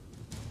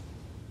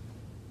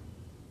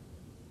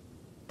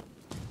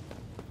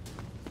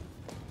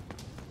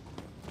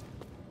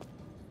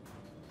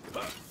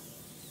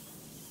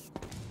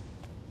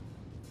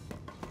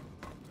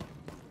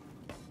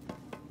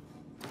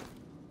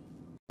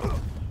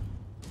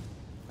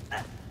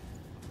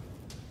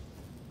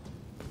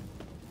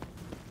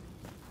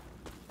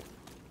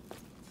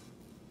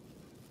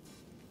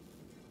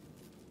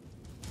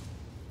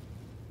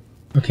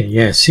 Okay,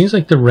 yeah, it seems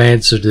like the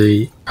reds are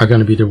going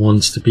to be the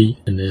ones to beat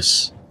in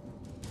this.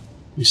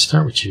 We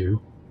start with you.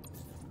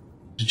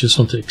 You just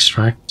want to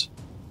extract.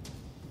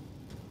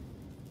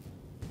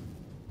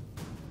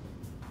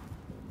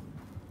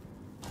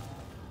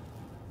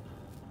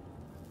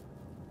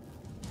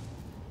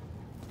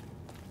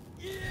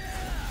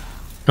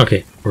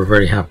 Okay, we're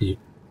very happy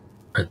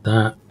at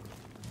that.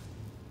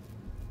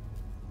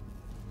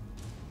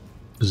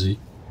 Because it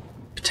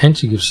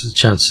potentially gives us a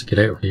chance to get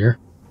out of here.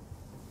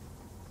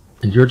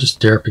 And you're just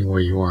derping where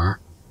you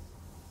are.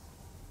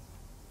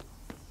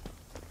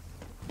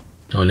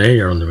 Oh, now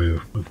you're on the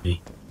move.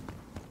 Okay.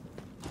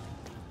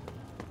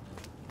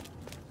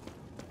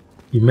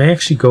 You may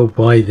actually go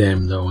by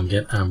them though and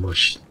get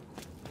ambushed.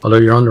 Although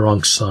you're on the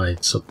wrong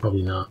side, so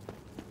probably not.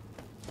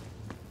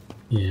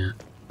 Yeah.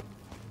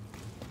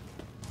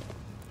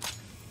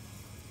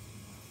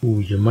 Ooh,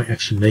 you might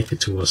actually make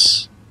it to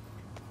us.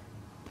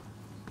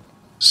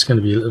 It's going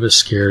to be a little bit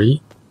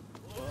scary.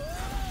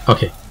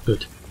 Okay,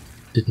 good.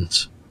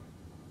 Didn't.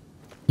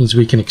 Means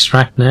we can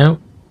extract now.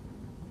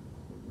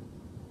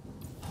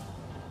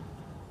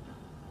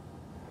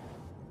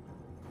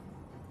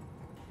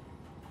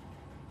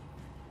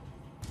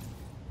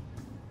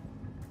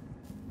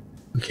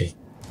 Okay.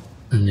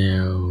 And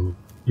now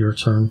your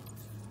turn.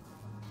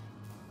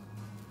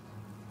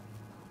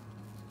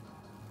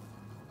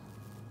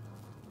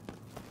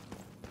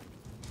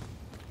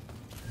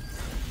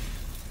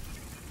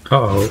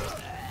 Uh-oh.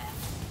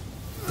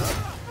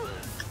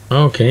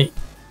 Okay.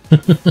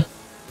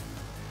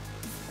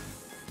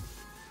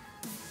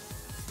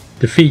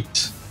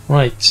 Defeat.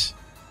 Right.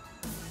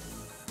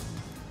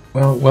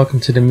 Well, welcome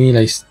to the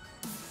melee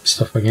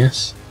stuff, I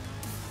guess.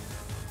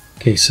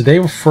 Okay, so they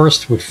were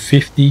first with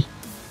 50.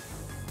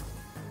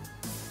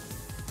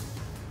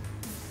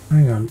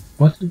 Hang on,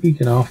 what did we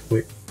get off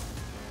with?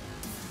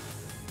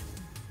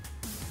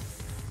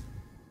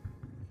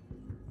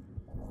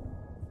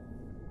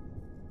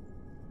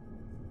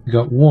 We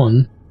got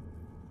 1.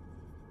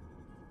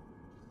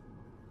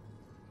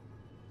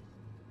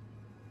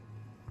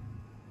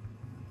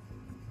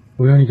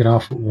 We only got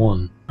off with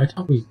 1. I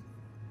thought we...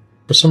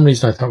 For some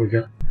reason I thought we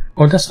got...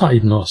 Oh, that's not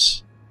even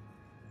us.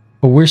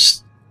 But we're...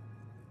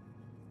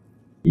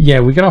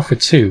 Yeah, we got off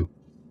with 2.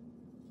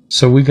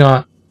 So we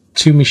got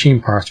 2 machine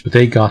parts, but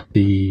they got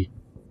the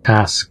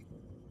task,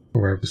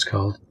 or whatever it's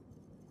called.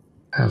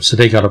 So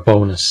they got a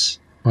bonus,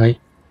 right?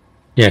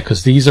 Yeah,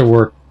 because these are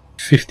worth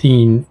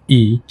 15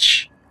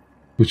 each,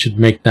 which would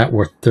make that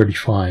worth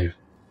 35.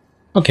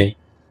 Okay,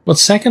 well,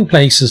 second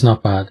place is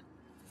not bad.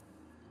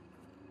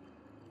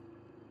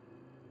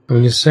 I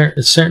mean, it's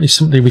certainly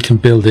something we can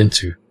build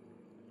into,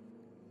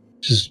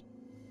 which is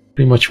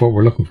pretty much what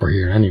we're looking for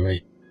here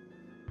anyway.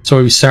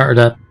 So we started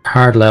at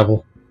hard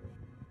level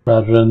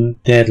rather than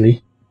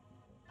deadly.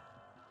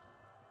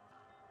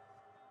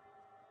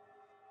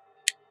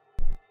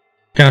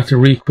 Gonna have to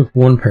re-equip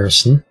 1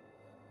 person,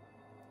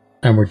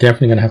 and we're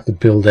definitely gonna have to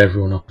build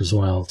everyone up as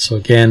well. So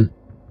again,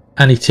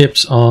 any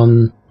tips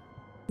on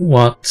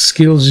what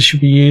skills you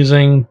should be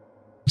using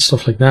and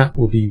stuff like that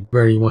will be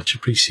very much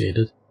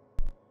appreciated.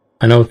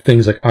 I know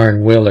things like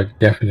Iron Will are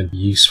definitely going to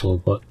be useful,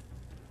 but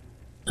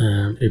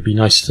it'd be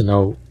nice to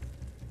know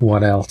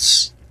what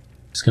else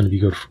is going to be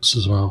good for us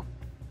as well.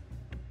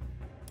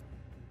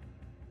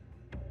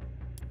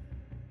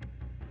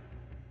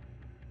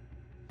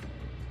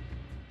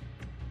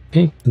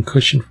 Okay,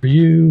 concussion for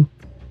you.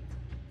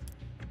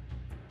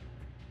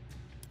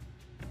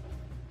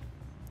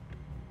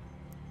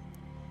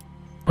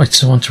 Right,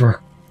 so onto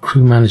our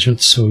crew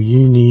management. So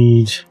you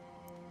need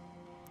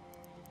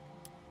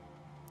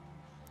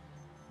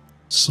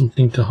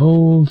something to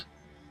hold.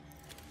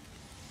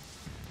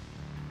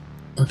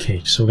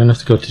 Okay, so we're gonna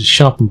have to go to the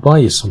shop and buy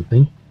you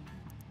something.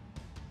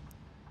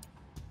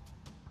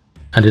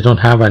 And they don't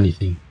have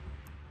anything.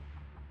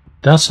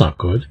 That's not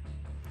good.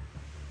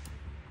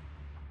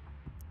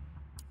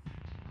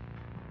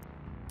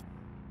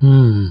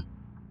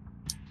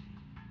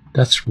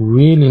 That's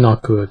really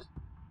not good.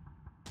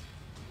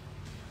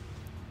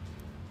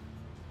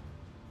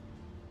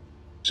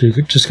 So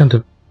you're just going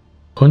to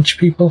punch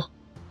people?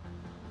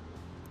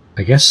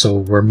 I guess so.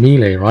 We're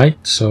melee, right?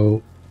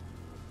 So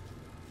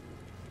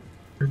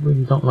I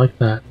really don't like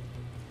that.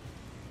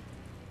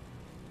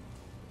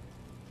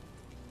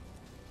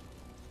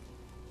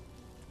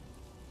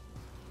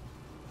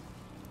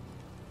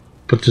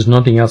 But there's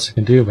nothing else I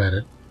can do about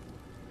it.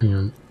 Hang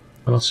on.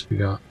 What else have we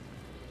got?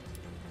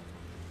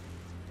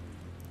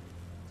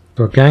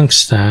 Our gang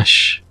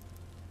stash.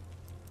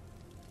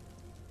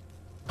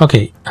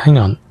 Okay, hang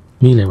on.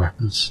 Melee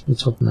weapons.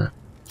 Let's open that.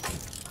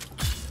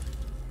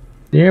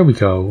 There we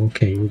go.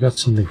 Okay, we got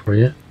something for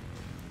you.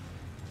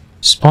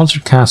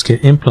 Sponsored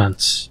casket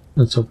implants.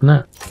 Let's open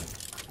that.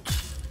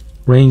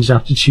 Ranged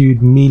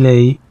aptitude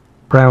melee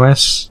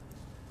prowess.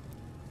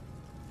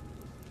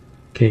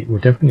 Okay, we're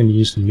definitely going to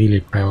use the melee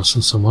prowess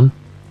on someone.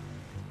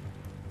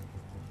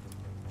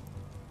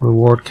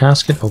 Reward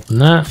casket. Open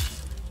that.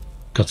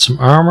 Got some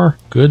armor.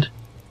 Good.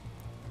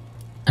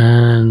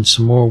 And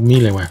some more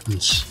melee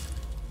weapons.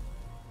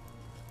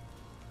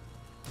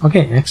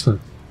 Okay,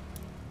 excellent.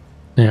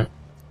 Now,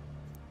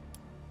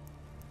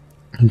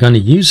 I'm going to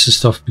use this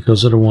stuff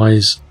because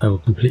otherwise I will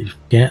completely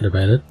forget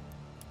about it.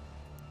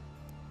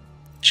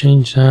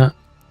 Change that.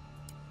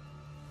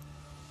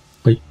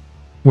 Wait,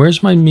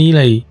 where's my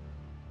melee?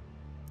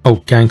 Oh,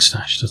 gang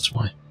stash, that's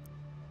why.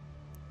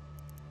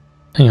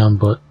 Hang on,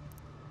 but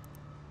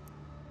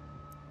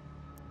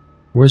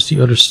where's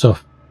the other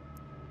stuff?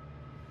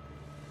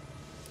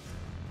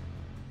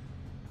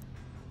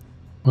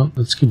 Well,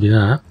 let's give you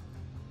that.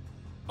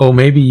 Oh,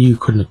 maybe you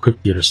couldn't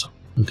equip the other stuff.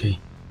 Okay.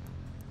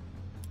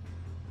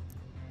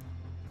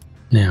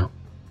 Now,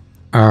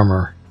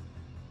 armor.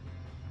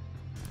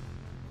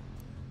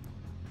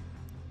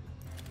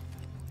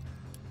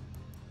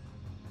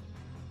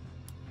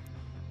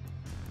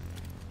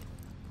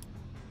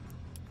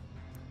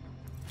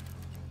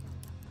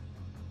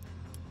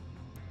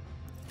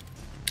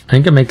 I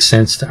think it makes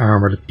sense to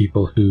armor the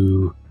people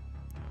who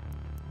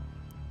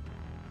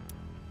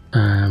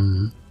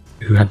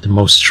had the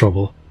most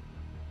trouble.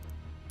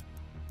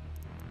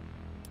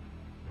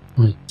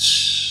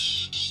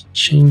 Let's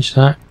change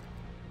that.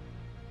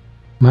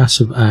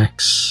 Massive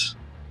axe.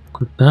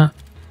 Equip that.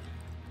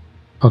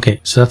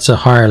 Okay, so that's a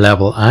higher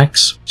level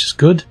axe, which is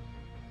good.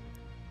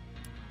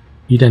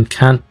 You then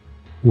can't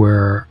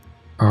wear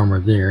armor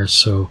there,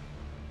 so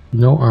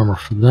no armor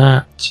for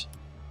that.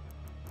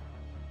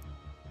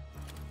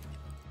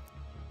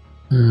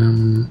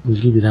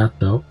 We'll give you that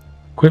though.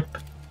 Equip.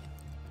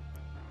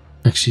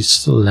 Actually, it's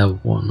still level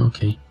 1.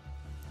 Okay.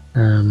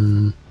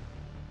 Turn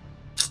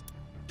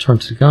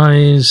to the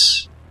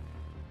guys.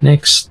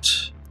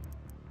 Next.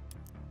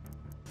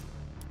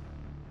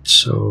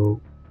 So,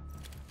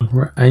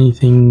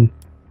 anything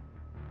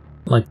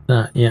like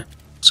that. Yeah,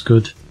 it's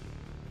good.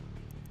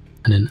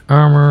 And then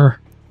armor.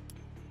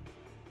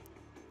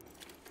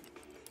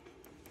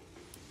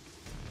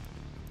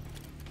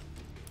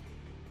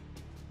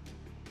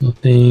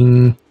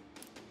 Nothing.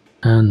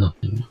 And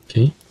nothing.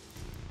 Okay.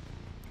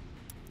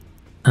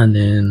 And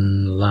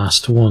then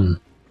last one.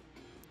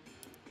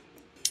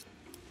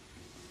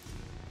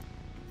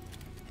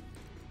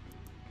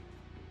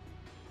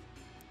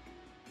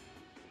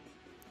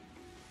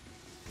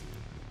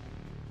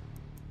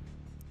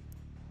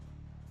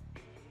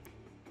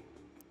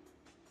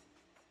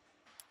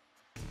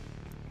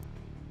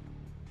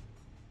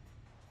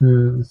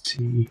 Let's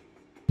see.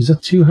 Is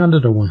that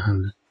two-handed or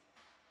one-handed?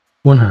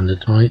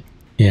 One-handed, right?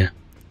 Yeah.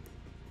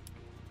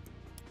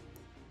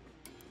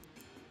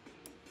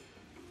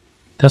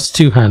 That's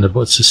two-handed,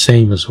 but it's the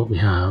same as what we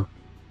have,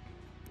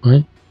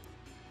 right?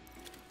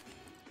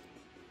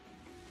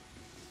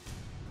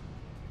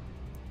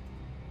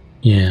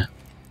 Yeah.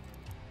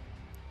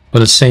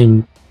 But it's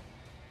the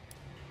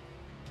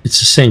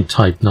same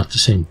type, not the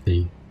same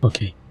thing.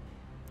 Okay.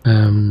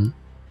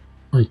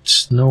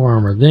 Right, no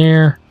armor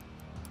there.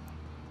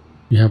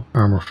 We have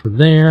armor for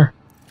there.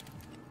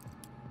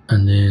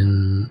 And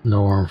then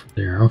no armor for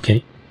there.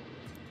 Okay.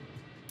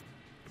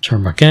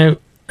 Turn back out.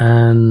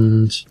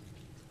 And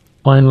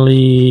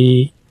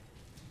finally,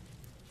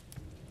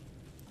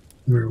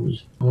 where are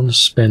we? I want to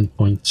spend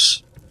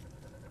points.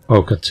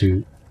 Oh, got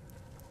to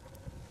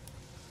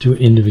do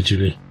it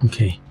individually.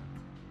 Okay.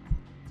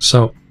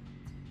 So,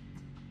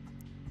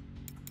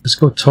 let's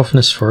go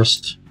toughness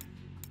first.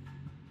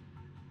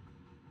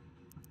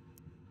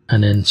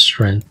 And then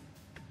strength.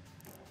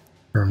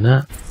 Confirm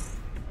that.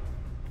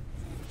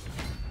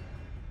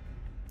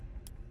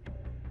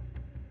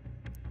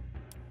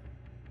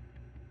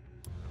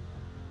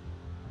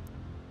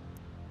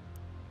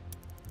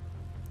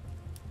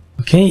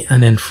 Okay,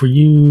 and then for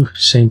you,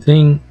 same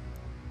thing.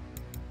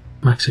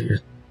 Max out your,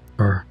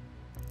 or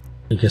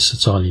I guess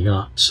that's all you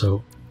got,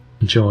 so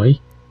enjoy.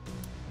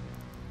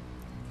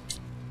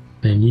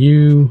 Then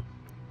you.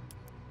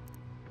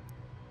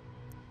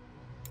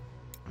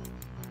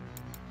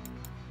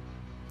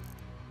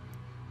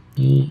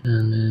 Okay,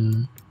 and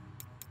then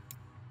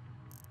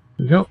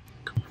there we go.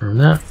 Confirm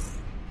that.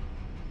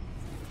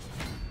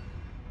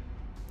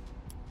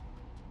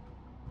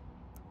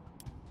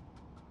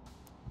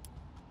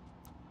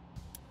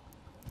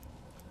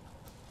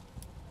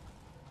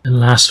 And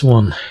last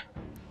one,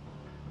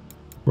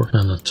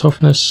 working on the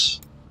toughness.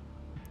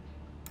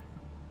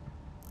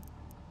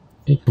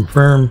 Okay,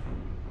 confirm.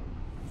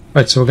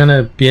 Right, so we're going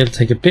to be able to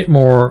take a bit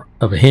more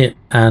of a hit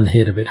and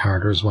hit a bit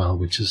harder as well,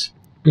 which is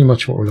pretty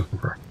much what we're looking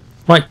for.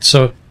 Right,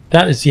 so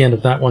that is the end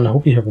of that one. I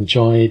hope you have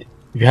enjoyed.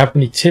 If you have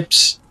any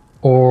tips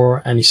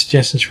or any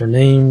suggestions for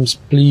names,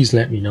 please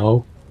let me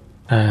know.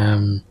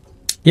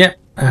 Yeah,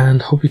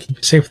 and hope you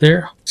keep safe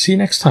there. See you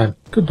next time.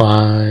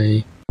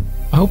 Goodbye.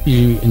 I hope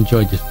you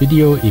enjoyed this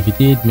video. If you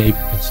did, maybe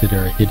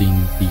consider hitting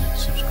the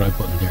subscribe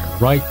button there on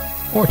the right,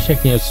 or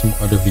checking out some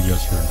other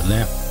videos here on the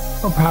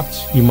left, or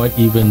perhaps you might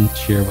even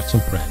share with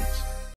some friends.